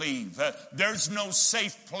have to leave. There's no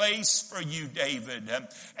safe place for you, David.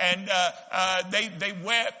 And they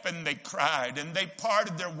wept and they cried and they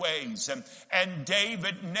parted their ways. And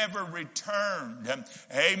David never returned.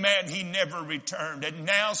 Amen. He never returned returned. And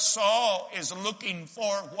now Saul is looking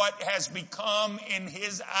for what has become in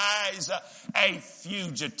his eyes a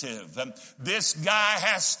fugitive. This guy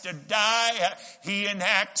has to die. He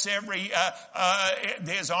enacts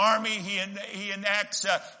his army. He enacts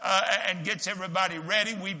and gets everybody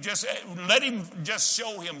ready. We just let him just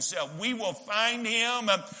show himself. We will find him.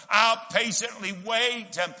 I'll patiently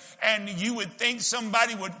wait. And you would think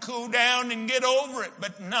somebody would cool down and get over it,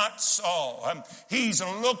 but not Saul. He's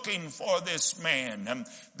looking for this man.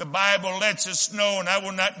 The Bible lets us know, and I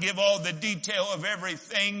will not give all the detail of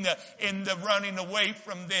everything in the running away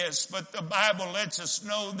from this, but the Bible lets us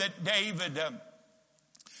know that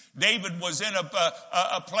David was in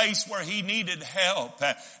a place where he needed help.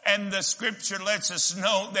 And the scripture lets us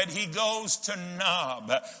know that he goes to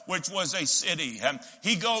Nob, which was a city.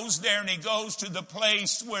 He goes there and he goes to the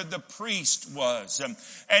place where the priest was.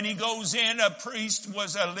 And he goes in, a priest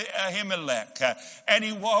was Ahimelech. And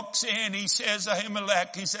he walks in, he says,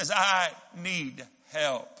 Ahimelech, he says, I need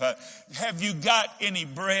help. Have you got any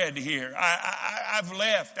bread here? I've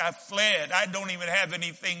left. I've fled. I don't even have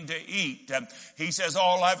anything to eat. He says,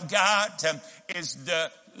 all I've got is the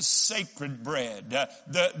sacred bread,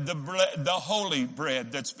 the holy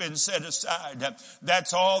bread that's been set aside.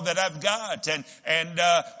 That's all that I've got. And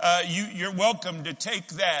you're welcome to take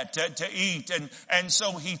that to eat. And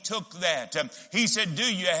so he took that. He said, do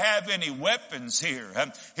you have any weapons here?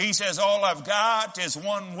 He says, all I've got is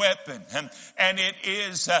one weapon. And it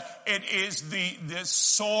is the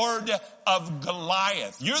sword of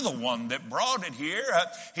Goliath. You're the one that brought it here.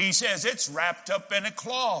 He says it's wrapped up in a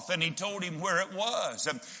cloth, and he told him where it was.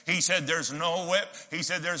 He said there's no whip. He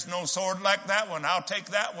said there's no sword like that one. I'll take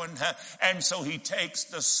that one. And so he takes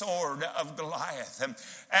the sword of Goliath.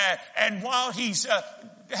 And while he's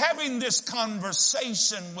having this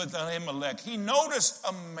conversation with Ahimelech, he noticed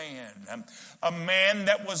a man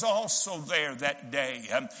that was also there that day.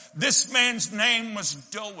 This man's name was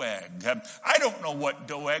Doeg. I don't know what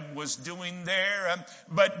Doeg was doing there,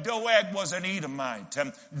 but Doeg was an Edomite.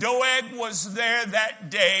 Doeg was there that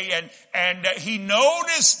day, and he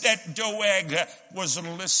noticed that Doeg was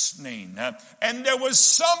listening. And there was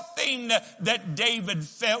something that David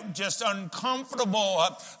felt just uncomfortable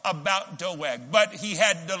about Doeg, but he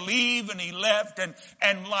had to leave, and he left,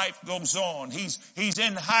 and life goes on. He's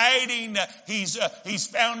in hiding. He's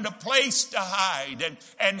found a place to hide,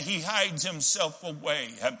 and he hides himself away.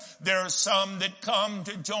 There are some that come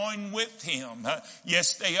to join with him.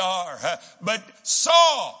 Yes, they are. But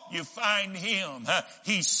Saul, you find him.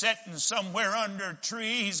 He's sitting somewhere under a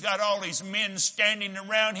tree. He's got all these men standing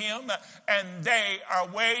around him, and they are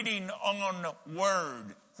waiting on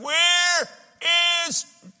word. Where is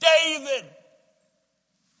David?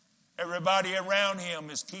 Everybody around him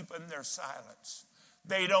is keeping their silence.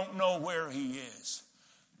 They don't know where he is.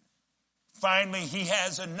 Finally, he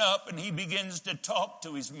has enough, and he begins to talk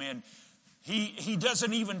to his men. He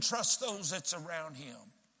doesn't even trust those that's around him.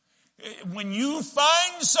 When you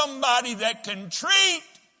find somebody that can treat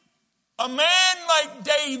a man like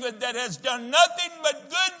David that has done nothing but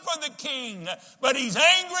good for the king, but he's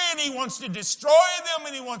angry and he wants to destroy them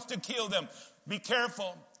and he wants to kill them, be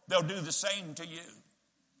careful. They'll do the same to you.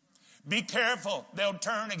 Be careful. They'll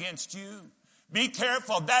turn against you. Be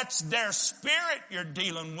careful. That's their spirit you're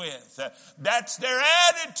dealing with. That's their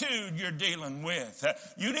attitude you're dealing with.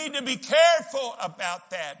 You need to be careful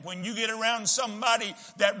about that. When you get around somebody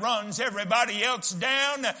that runs everybody else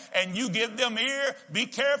down and you give them ear, be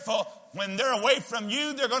careful. When they're away from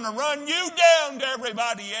you, they're going to run you down to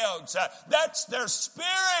everybody else. That's their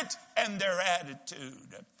spirit and their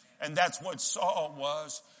attitude. And that's what Saul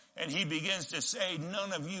was. And he begins to say,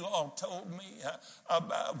 none of you all told me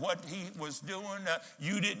about what he was doing.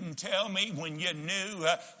 You didn't tell me when you knew.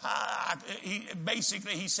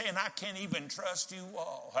 Basically, he's saying, I can't even trust you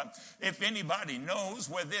all. If anybody knows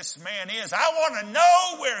where this man is, I want to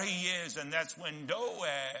know where he is. And that's when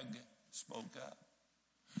Doeg spoke up.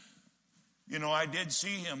 You know, I did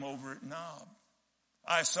see him over at Nob.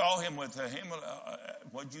 I saw him with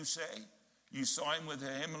Ahimelech. What'd you say? You saw him with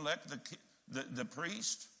Ahimelech, the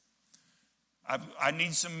priest? I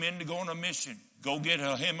need some men to go on a mission. Go get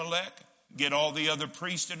Ahimelech, get all the other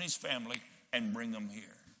priests and his family, and bring them here.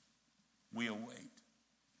 We'll wait.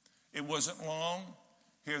 It wasn't long.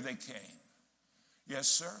 Here they came. Yes,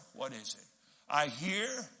 sir. What is it? I hear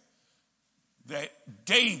that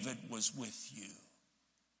David was with you.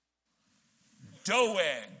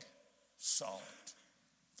 Doeg saw it.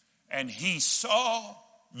 And he saw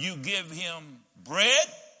you give him bread,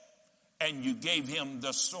 and you gave him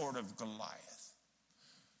the sword of Goliath.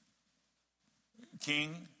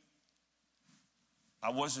 King,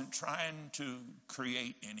 I wasn't trying to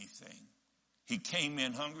create anything. He came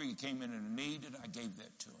in hungry, he came in need, and I gave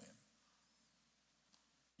that to him.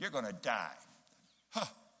 You're going to die. Huh.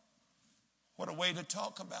 What a way to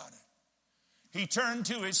talk about it. He turned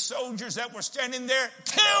to his soldiers that were standing there,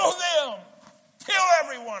 kill them. Kill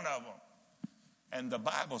every one of them. And the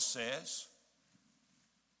Bible says,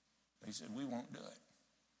 they said, we won't do it.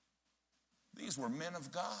 These were men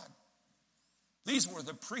of God. These were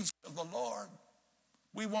the priests of the Lord.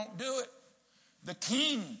 We won't do it. The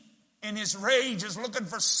king, in his rage, is looking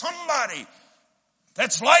for somebody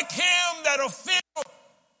that's like him that'll feel.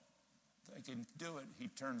 They can do it. He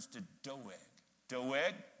turns to Doeg.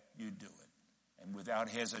 Doeg, you do it. And without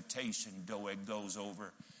hesitation, Doeg goes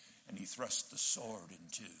over and he thrusts the sword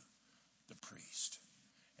into the priest.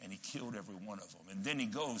 And he killed every one of them. And then he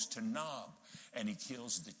goes to Nob and he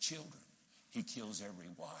kills the children. He kills every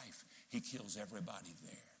wife. He kills everybody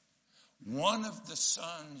there. One of the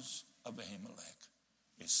sons of Ahimelech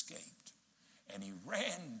escaped. And he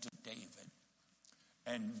ran to David.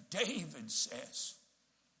 And David says,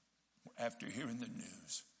 after hearing the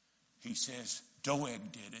news, he says,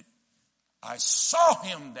 Doeg did it. I saw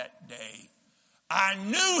him that day. I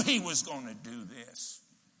knew he was going to do this.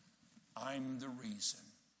 I'm the reason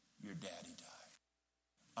your daddy died.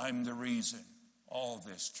 I'm the reason all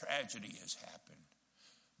this tragedy has happened.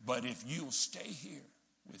 But if you'll stay here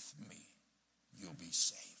with me, you'll be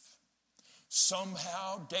safe.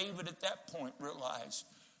 Somehow David at that point realized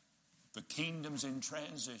the kingdom's in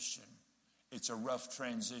transition. It's a rough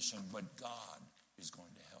transition, but God is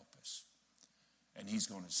going to help us. And he's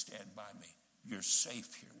going to stand by me. You're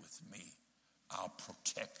safe here with me. I'll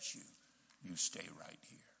protect you. You stay right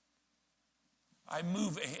here. I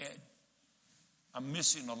move ahead. I'm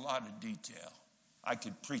missing a lot of detail. I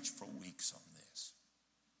could preach for weeks on this.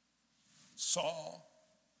 Saul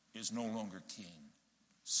is no longer king.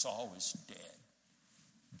 Saul is dead.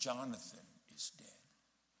 Jonathan is dead.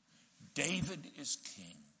 David is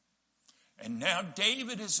king. And now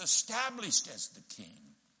David is established as the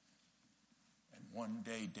king. And one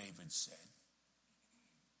day David said,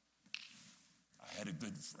 I had a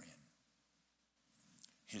good friend.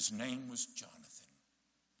 His name was Jonathan.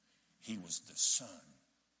 He was the son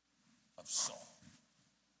of Saul.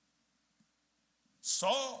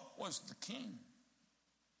 Saul was the king.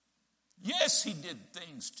 Yes, he did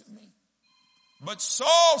things to me. But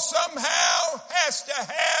Saul somehow has to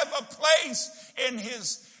have a place in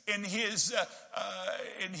his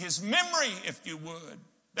memory, if you would,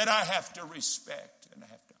 that I have to respect and I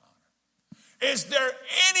have to honor. Is there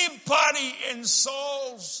anybody in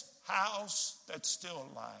Saul's house that's still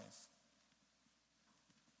alive?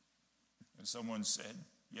 And someone said,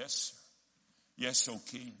 yes, sir. Yes, O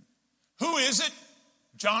king. Who is it?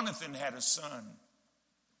 Jonathan had a son.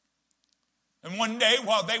 And one day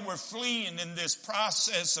while they were fleeing in this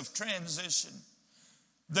process of transition,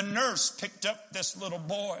 the nurse picked up this little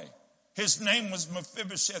boy. His name was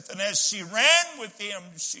Mephibosheth. And as she ran with him,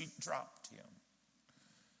 she dropped him.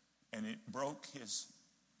 And it broke his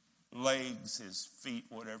legs, his feet,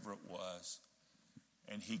 whatever it was.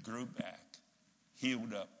 And he grew back,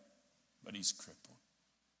 healed up, but he's crippled.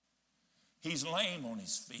 He's lame on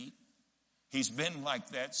his feet. He's been like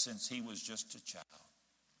that since he was just a child.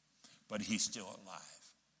 But he's still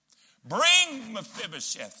alive. Bring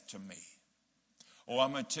Mephibosheth to me. Oh,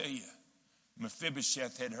 I'm going to tell you,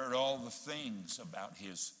 Mephibosheth had heard all the things about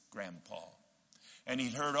his grandpa. And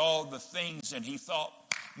he'd heard all the things, and he thought,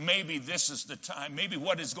 maybe this is the time. Maybe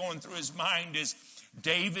what is going through his mind is,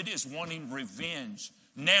 David is wanting revenge.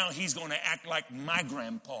 Now he's going to act like my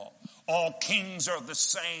grandpa. All kings are the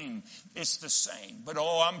same. It's the same. But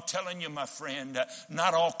oh, I'm telling you, my friend,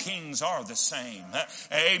 not all kings are the same.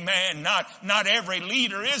 Amen. Not every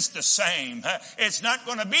leader is the same. It's not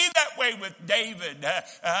going to be that way with David.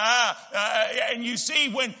 And you see,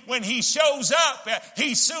 when he shows up,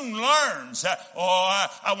 he soon learns.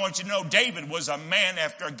 I want you to know, David was a man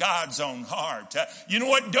after God's own heart. You know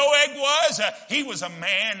what Doeg was? He was a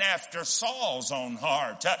man after Saul's own heart.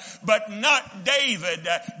 But not David.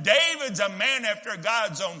 David's a man after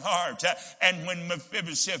God's own heart. And when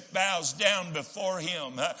Mephibosheth bows down before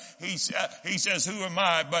him, he says, who am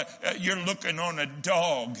I? But you're looking on a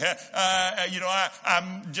dog.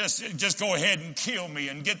 I'm just go ahead and kill me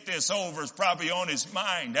and get this over. It's probably on his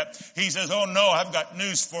mind. He says, oh no, I've got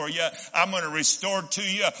news for you. I'm going to restore to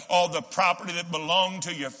you all the property that belonged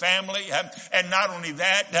to your family. And not only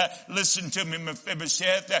that, listen to me,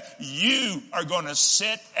 Mephibosheth, you are going to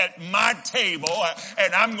sit at my table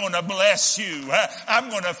and I'm going to bless you. I'm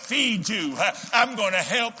going to feed you. I'm going to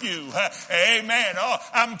help you. Amen. Oh,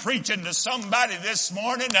 I'm preaching to somebody this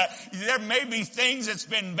morning. There may be things that's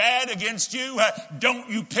been bad against you. Don't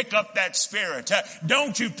you pick up that spirit.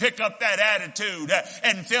 Don't you pick up that attitude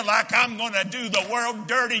and feel like I'm going to do the world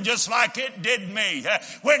dirty just like it did me.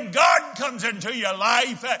 When God comes into your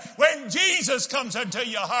life, when Jesus comes into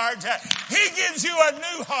your heart, He gives you a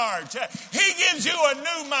new heart. He gives you a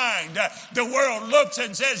new mind. The world looks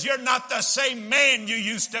and says, you're not the same man you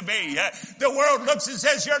used to be. The world looks and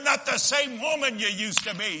says, you're not the same woman you used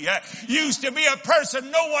to be. You used to be a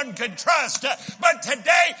person no one could trust. But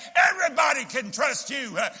today, everybody can trust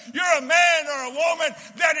you. You're a man or a woman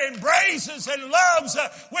that embraces and loves.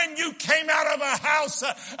 When you came out of a house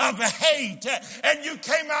of hate and you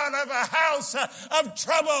came out of a house of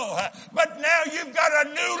trouble, but now you've got a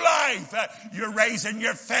new life. You're raising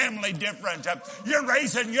your family different. You're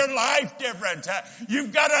raising your life different.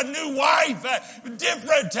 You've got a new wife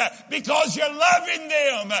different because you're loving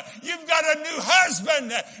them. You've got a new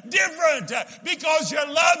husband different because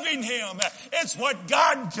you're loving him. It's what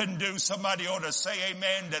God can do. Somebody ought to say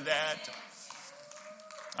amen to that.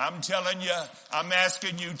 I'm telling you, I'm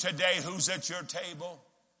asking you today, who's at your table?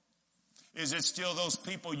 Is it still those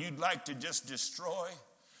people you'd like to just destroy?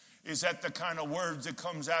 Is that the kind of words that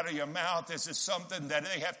comes out of your mouth? Is it something that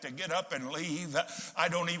they have to get up and leave? I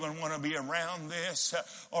don't even want to be around this.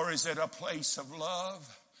 Or is it a place of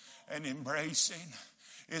love and embracing?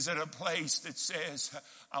 Is it a place that says,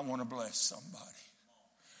 I want to bless somebody?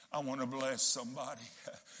 I want to bless somebody.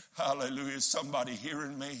 Hallelujah. Is somebody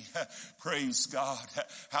hearing me? Praise God.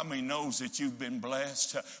 How many knows that you've been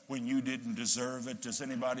blessed when you didn't deserve it? Does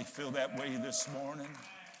anybody feel that way this morning?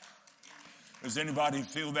 Does anybody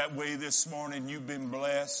feel that way this morning? You've been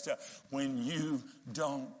blessed when you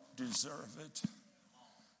don't deserve it.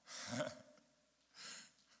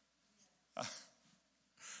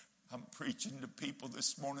 I'm preaching to people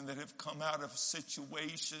this morning that have come out of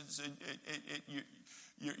situations and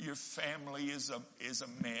your family is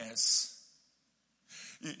a mess.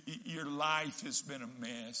 Your life has been a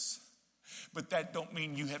mess. But that don't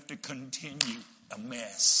mean you have to continue a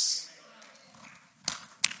mess.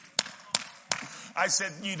 I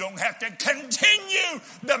said you don't have to continue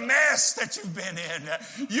the mess that you've been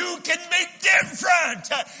in. You can be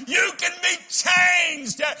different. You can be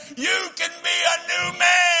changed. You can be a new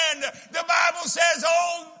man. The Bible says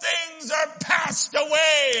old things are passed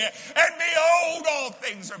away, and behold, all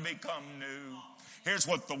things are become new. Here's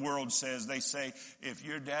what the world says. They say, if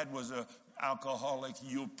your dad was an alcoholic,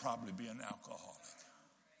 you'll probably be an alcoholic.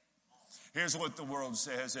 Here's what the world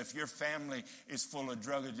says. If your family is full of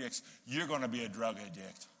drug addicts, you're going to be a drug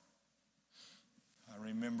addict. I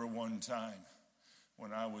remember one time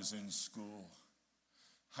when I was in school.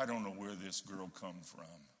 I don't know where this girl come from.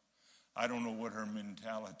 I don't know what her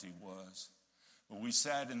mentality was. But we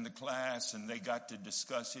sat in the class and they got to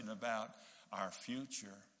discussing about our future.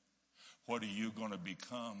 What are you going to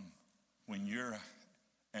become when you're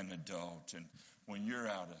an adult and when you're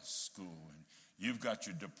out of school and you've got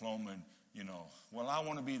your diploma and well, I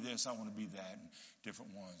want to be this, I want to be that, and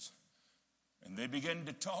different ones. And they began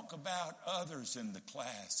to talk about others in the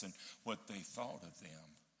class and what they thought of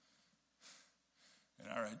them.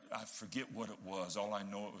 And I forget what it was. All I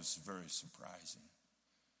know, it was very surprising.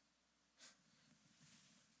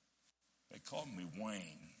 They called me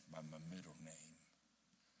Wayne by my middle name.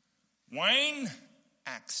 Wayne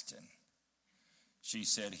Axton. She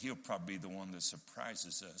said, he'll probably be the one that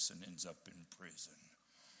surprises us and ends up in prison.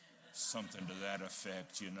 Something to that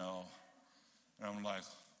effect, And I'm like,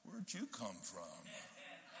 where'd you come from?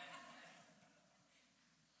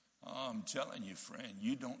 Oh, I'm telling you, friend,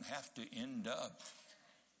 you don't have to end up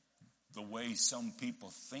the way some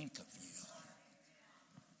people think of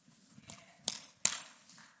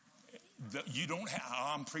you. You don't have,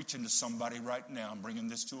 I'm preaching to somebody right now. I'm bringing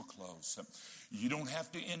this to a close. You don't have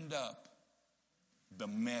to end up the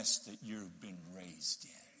mess that you've been raised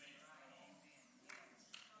in.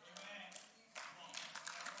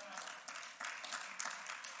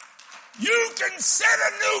 You can set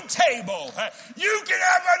a new table. You can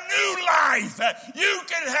have a new life. You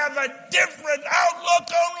can have a different outlook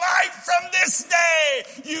on life from this day.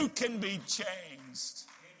 You can be changed.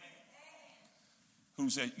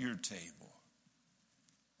 Who's at your table?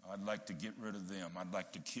 I'd like to get rid of them. I'd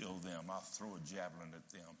like to kill them. I'll throw a javelin at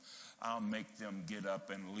them. I'll make them get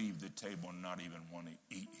up and leave the table and not even want to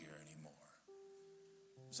eat here anymore.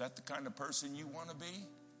 Is that the kind of person you want to be?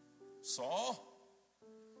 Saul?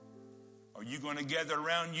 Are you going to gather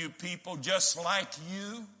around you people just like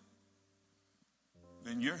you?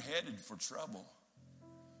 Then you're headed for trouble.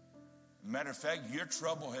 Matter of fact, your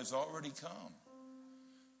trouble has already come.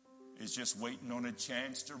 It's just waiting on a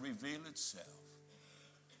chance to reveal itself.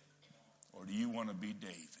 Or do you want to be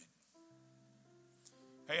David?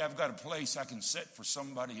 Hey, I've got a place I can set for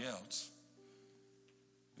somebody else.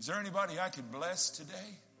 Is there anybody I could bless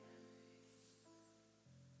today?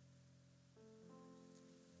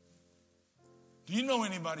 Do you know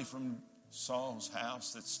anybody from Saul's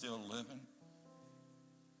house that's still living?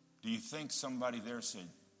 Do you think somebody there said,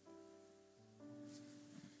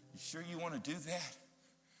 "You sure you want to do that?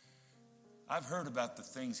 I've heard about the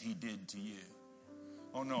things he did to you."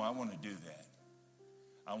 Oh no, I want to do that.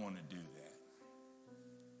 I want to do that.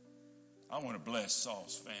 I want to bless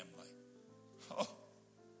Saul's family. Oh.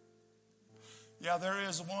 Yeah, there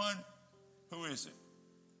is one. Who is it?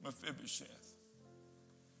 Mephibosheth.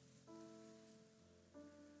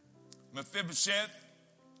 Mephibosheth,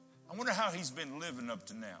 I wonder how he's been living up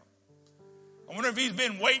to now. I wonder if he's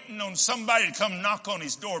been waiting on somebody to come knock on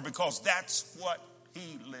his door, because that's what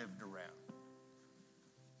he lived around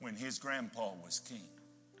when his grandpa was king.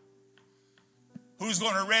 Who's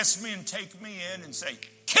going to arrest me and take me in and say,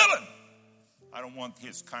 "Kill him"? I don't want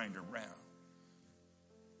his kind around.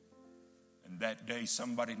 And that day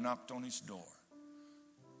somebody knocked on his door.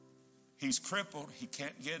 He's crippled. He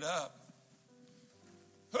can't get up.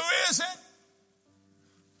 Who is it?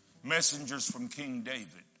 Messengers from King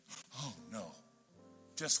David. Oh no,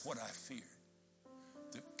 just what I feared.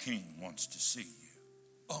 The king wants to see you.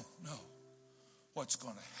 Oh no, what's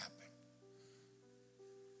going to happen?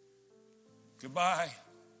 Goodbye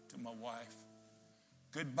to my wife.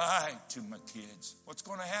 Goodbye to my kids. What's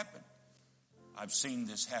going to happen? I've seen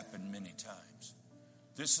this happen many times.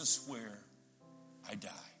 This is where I die,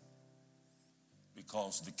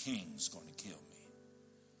 because the king's going to kill me.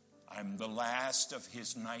 I'm the last of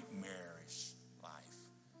his nightmarish life,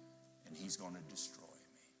 and he's going to destroy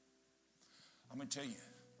me. I'm going to tell you,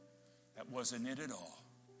 that wasn't it at all.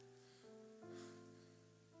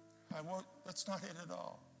 That's not it at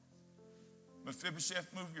all. Mephibosheth,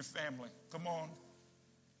 move your family. Come on.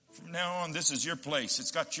 From now on, this is your place.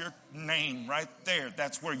 It's got your name right there.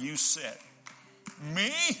 That's where you sit.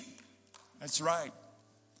 Me? That's right.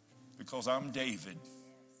 Because I'm David,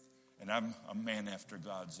 and I'm a man after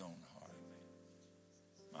God's own heart.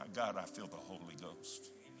 My God, I feel the Holy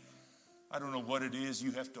Ghost. I don't know what it is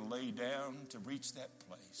you have to lay down to reach that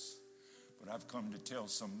place, but I've come to tell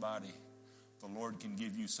somebody the Lord can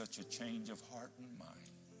give you such a change of heart and mind.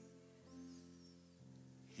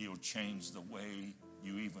 He'll change the way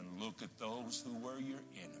you even look at those who were your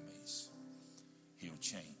enemies. He'll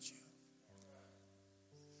change you.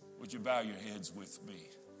 Would you bow your heads with me?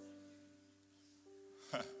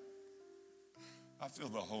 I feel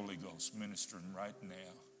the Holy Ghost ministering right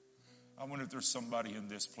now. I wonder if there's somebody in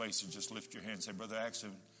this place who just lift your hand and say, "Brother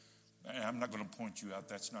Axton, I'm not going to point you out.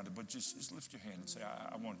 That's not it. But just lift your hand and say,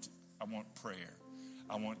 I want prayer.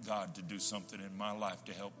 I want God to do something in my life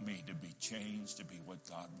to help me to be changed, to be what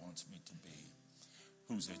God wants me to be."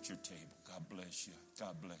 Who's at your table? God bless you.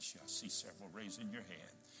 God bless you. I see several raising your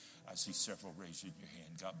hand. I see several raising your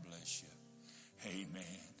hand. God bless you.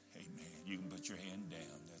 Amen. Amen. You can put your hand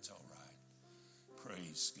down. That's all right.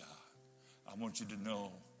 Praise God. I want you to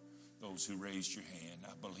know, those who raised your hand,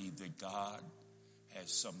 I believe that God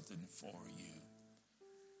has something for you.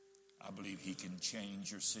 I believe he can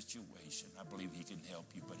change your situation. I believe he can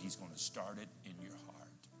help you, but he's going to start it in your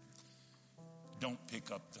heart. Don't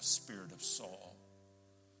pick up the spirit of Saul.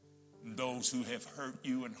 Those who have hurt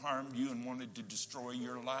you and harmed you and wanted to destroy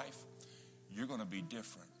your life, you're going to be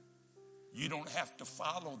different. You don't have to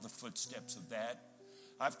follow the footsteps of that.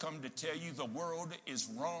 I've come to tell you the world is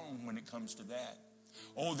wrong when it comes to that.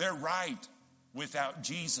 Oh, they're right. Without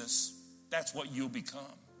Jesus, that's what you'll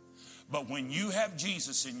become. But when you have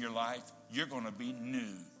Jesus in your life, you're going to be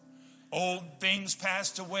new. Old things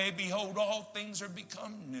passed away. Behold, all things are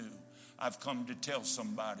become new. I've come to tell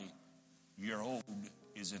somebody, your old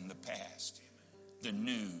is in the past. The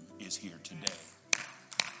new is here today.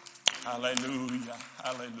 Hallelujah.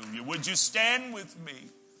 Hallelujah. Would you stand with me?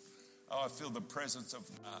 Oh, I feel the presence of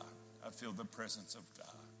God. I feel the presence of God.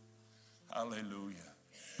 Hallelujah.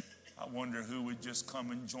 I wonder who would just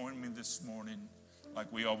come and join me this morning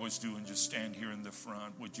like we always do and just stand here in the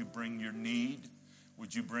front. Would you bring your need?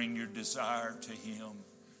 Would you bring your desire to him?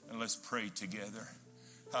 And let's pray together.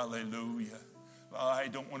 Hallelujah. I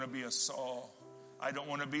don't want to be a Saul. I don't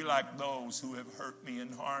want to be like those who have hurt me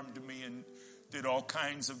and harmed me and did all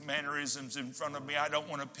kinds of mannerisms in front of me. I don't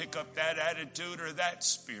want to pick up that attitude or that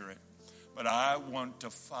spirit. But I want to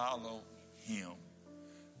follow him.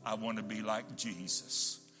 I want to be like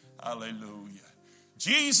Jesus. Hallelujah.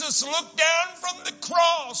 Jesus looked down from the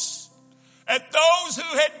cross at those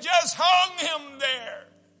who had just hung him there.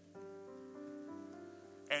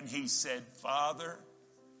 And he said, Father,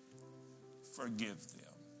 forgive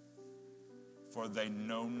them, for they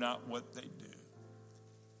know not what they do.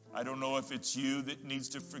 I don't know if it's you that needs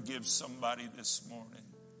to forgive somebody this morning,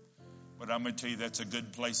 but I'm going to tell you that's a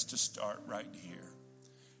good place to start right here.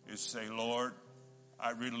 Is say, Lord,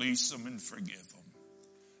 I release them and forgive them.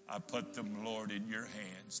 I put them, Lord, in your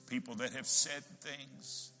hands. People that have said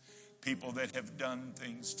things, people that have done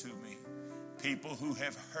things to me, people who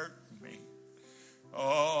have hurt me.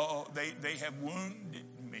 Oh, they have wounded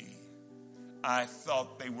me. I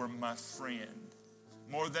thought they were my friend.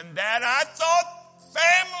 More than that, I thought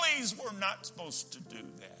families were not supposed to do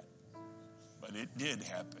that. But it did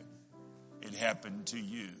happen. It happened to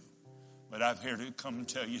you. But I'm here to come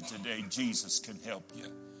tell you today, Jesus can help you.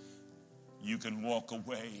 You can walk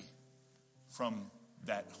away from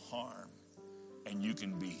that harm and you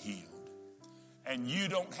can be healed. And you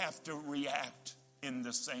don't have to react in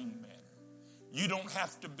the same manner. You don't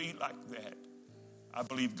have to be like that. I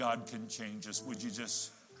believe God can change us. Would you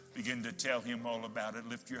just begin to tell him all about it?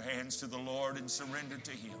 Lift your hands to the Lord and surrender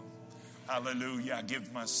to him. Hallelujah. I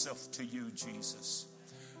give myself to you, Jesus.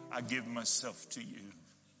 I give myself to you.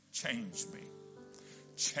 Change me.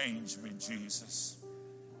 Change me, Jesus.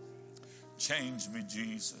 Change me,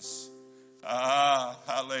 Jesus. Ah,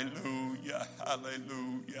 hallelujah,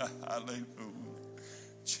 hallelujah, hallelujah.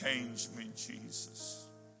 Change me, Jesus.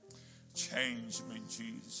 Change me,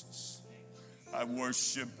 Jesus. I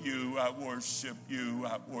worship you, I worship you,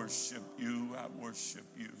 I worship you, I worship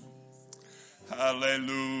you.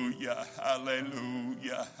 Hallelujah,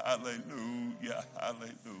 hallelujah, hallelujah,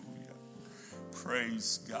 hallelujah.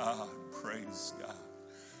 Praise God, praise God.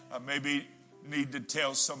 I maybe need to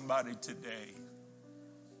tell somebody today,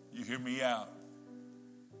 you hear me out.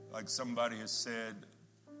 Like somebody has said,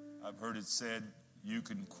 I've heard it said, you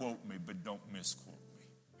can quote me, but don't misquote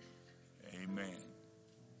me. Amen.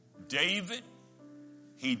 David,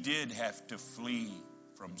 he did have to flee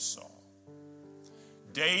from Saul.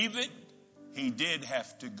 David, he did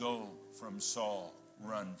have to go from Saul,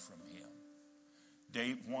 run from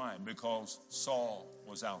him. Why? Because Saul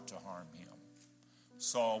was out to harm him.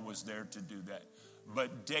 Saul was there to do that.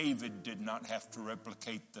 But David did not have to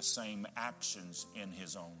replicate the same actions in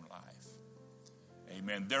his own life.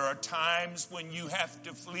 Amen. There are times when you have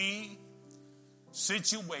to flee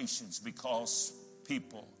situations because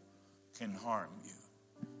people can harm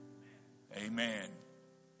you. Amen.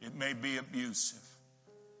 It may be abusive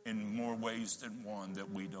in more ways than one that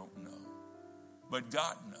we don't know. But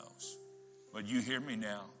God knows. But you hear me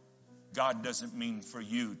now. God doesn't mean for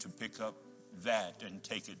you to pick up that and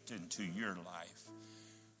take it into your life.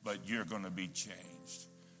 But you're going to be changed.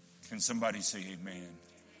 Can somebody say amen?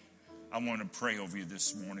 I want to pray over you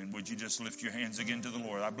this morning. Would you just lift your hands again to the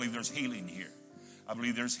Lord? I believe there's healing here. I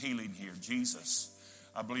believe there's healing here. Jesus,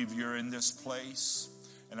 I believe you're in this place.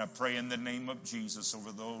 And I pray in the name of Jesus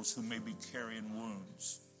over those who may be carrying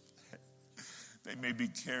wounds. They may be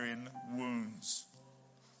carrying wounds.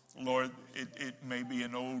 Lord, it may be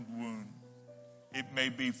an old wound. It may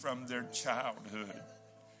be from their childhood.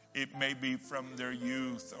 It may be from their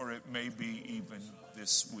youth, or it may be even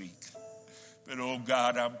this week. But, oh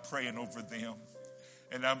God, I'm praying over them.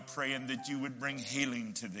 And I'm praying that you would bring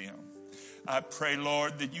healing to them. I pray,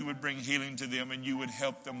 Lord, that you would bring healing to them and you would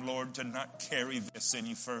help them, Lord, to not carry this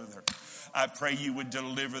any further. I pray you would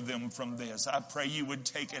deliver them from this. I pray you would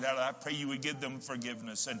take it out. I pray you would give them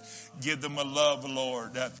forgiveness and give them a love,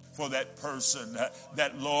 Lord, for that person.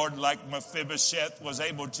 That, Lord, like Mephibosheth was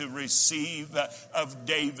able to receive of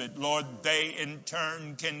David, Lord, they in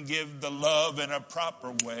turn can give the love in a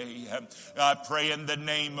proper way. I pray in the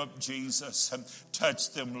name of Jesus,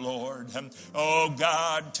 touch them, Lord. Oh,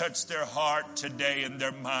 God, touch their heart today and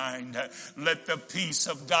their mind. Let the peace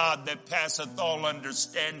of God that passeth all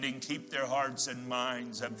understanding keep their hearts and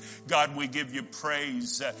minds. God, we give you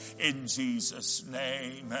praise in Jesus'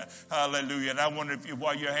 name. Hallelujah. And I wonder if you,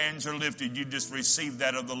 while your hands are lifted, you just receive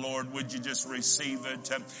that of the Lord. Would you just receive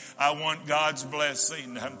it? I want God's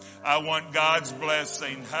blessing. I want God's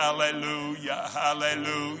blessing. Hallelujah.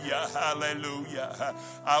 Hallelujah. Hallelujah.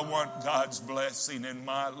 I want God's blessing in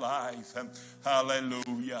my life.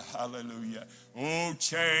 Hallelujah. Hallelujah. Oh,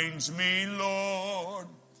 change me, Lord.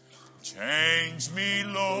 Change me,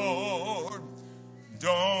 Lord.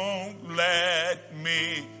 Don't let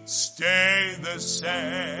me stay the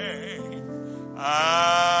same.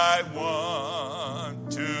 I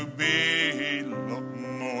want to be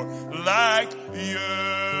more like you.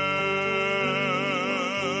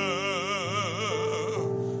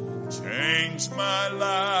 Change my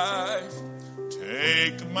life.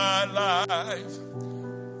 Take my my life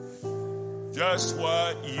just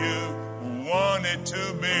what you want it to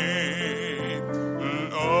be.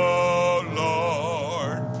 Oh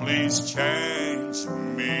Lord, please change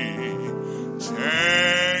me,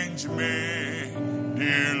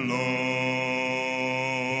 dear Lord.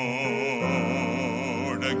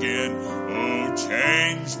 Again, oh,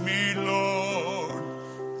 change me,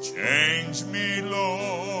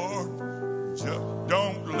 Lord,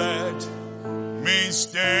 don't let me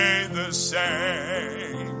stay the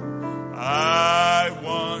same. I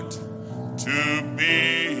want to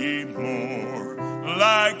be more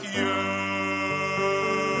like you.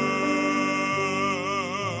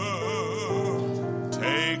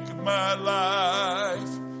 Take my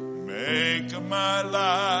life, make my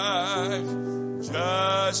life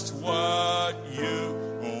just what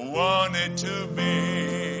you want it to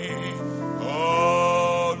be.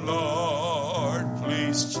 Oh Lord,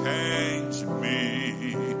 please change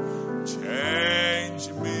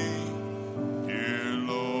me, dear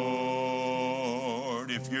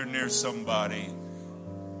Lord. If you're near somebody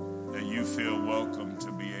that you feel welcome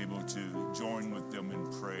to be able to join with them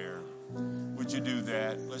in prayer, would you do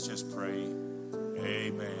that? Let's just pray.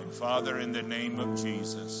 Amen. Father, in the name of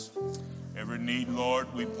Jesus, every need,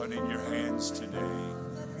 Lord, we put in your hands today.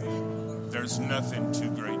 There's nothing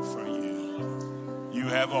too great for you. You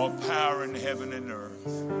have all power in heaven and earth.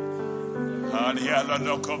 I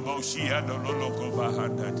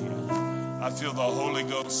feel the Holy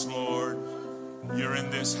Ghost, Lord. You're in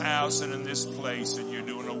this house and in this place, and you're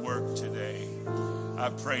doing a work today. I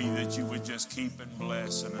pray that you would just keep and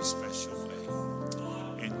bless in a special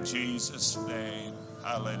way. In Jesus' name,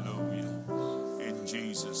 hallelujah. In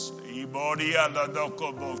Jesus' name.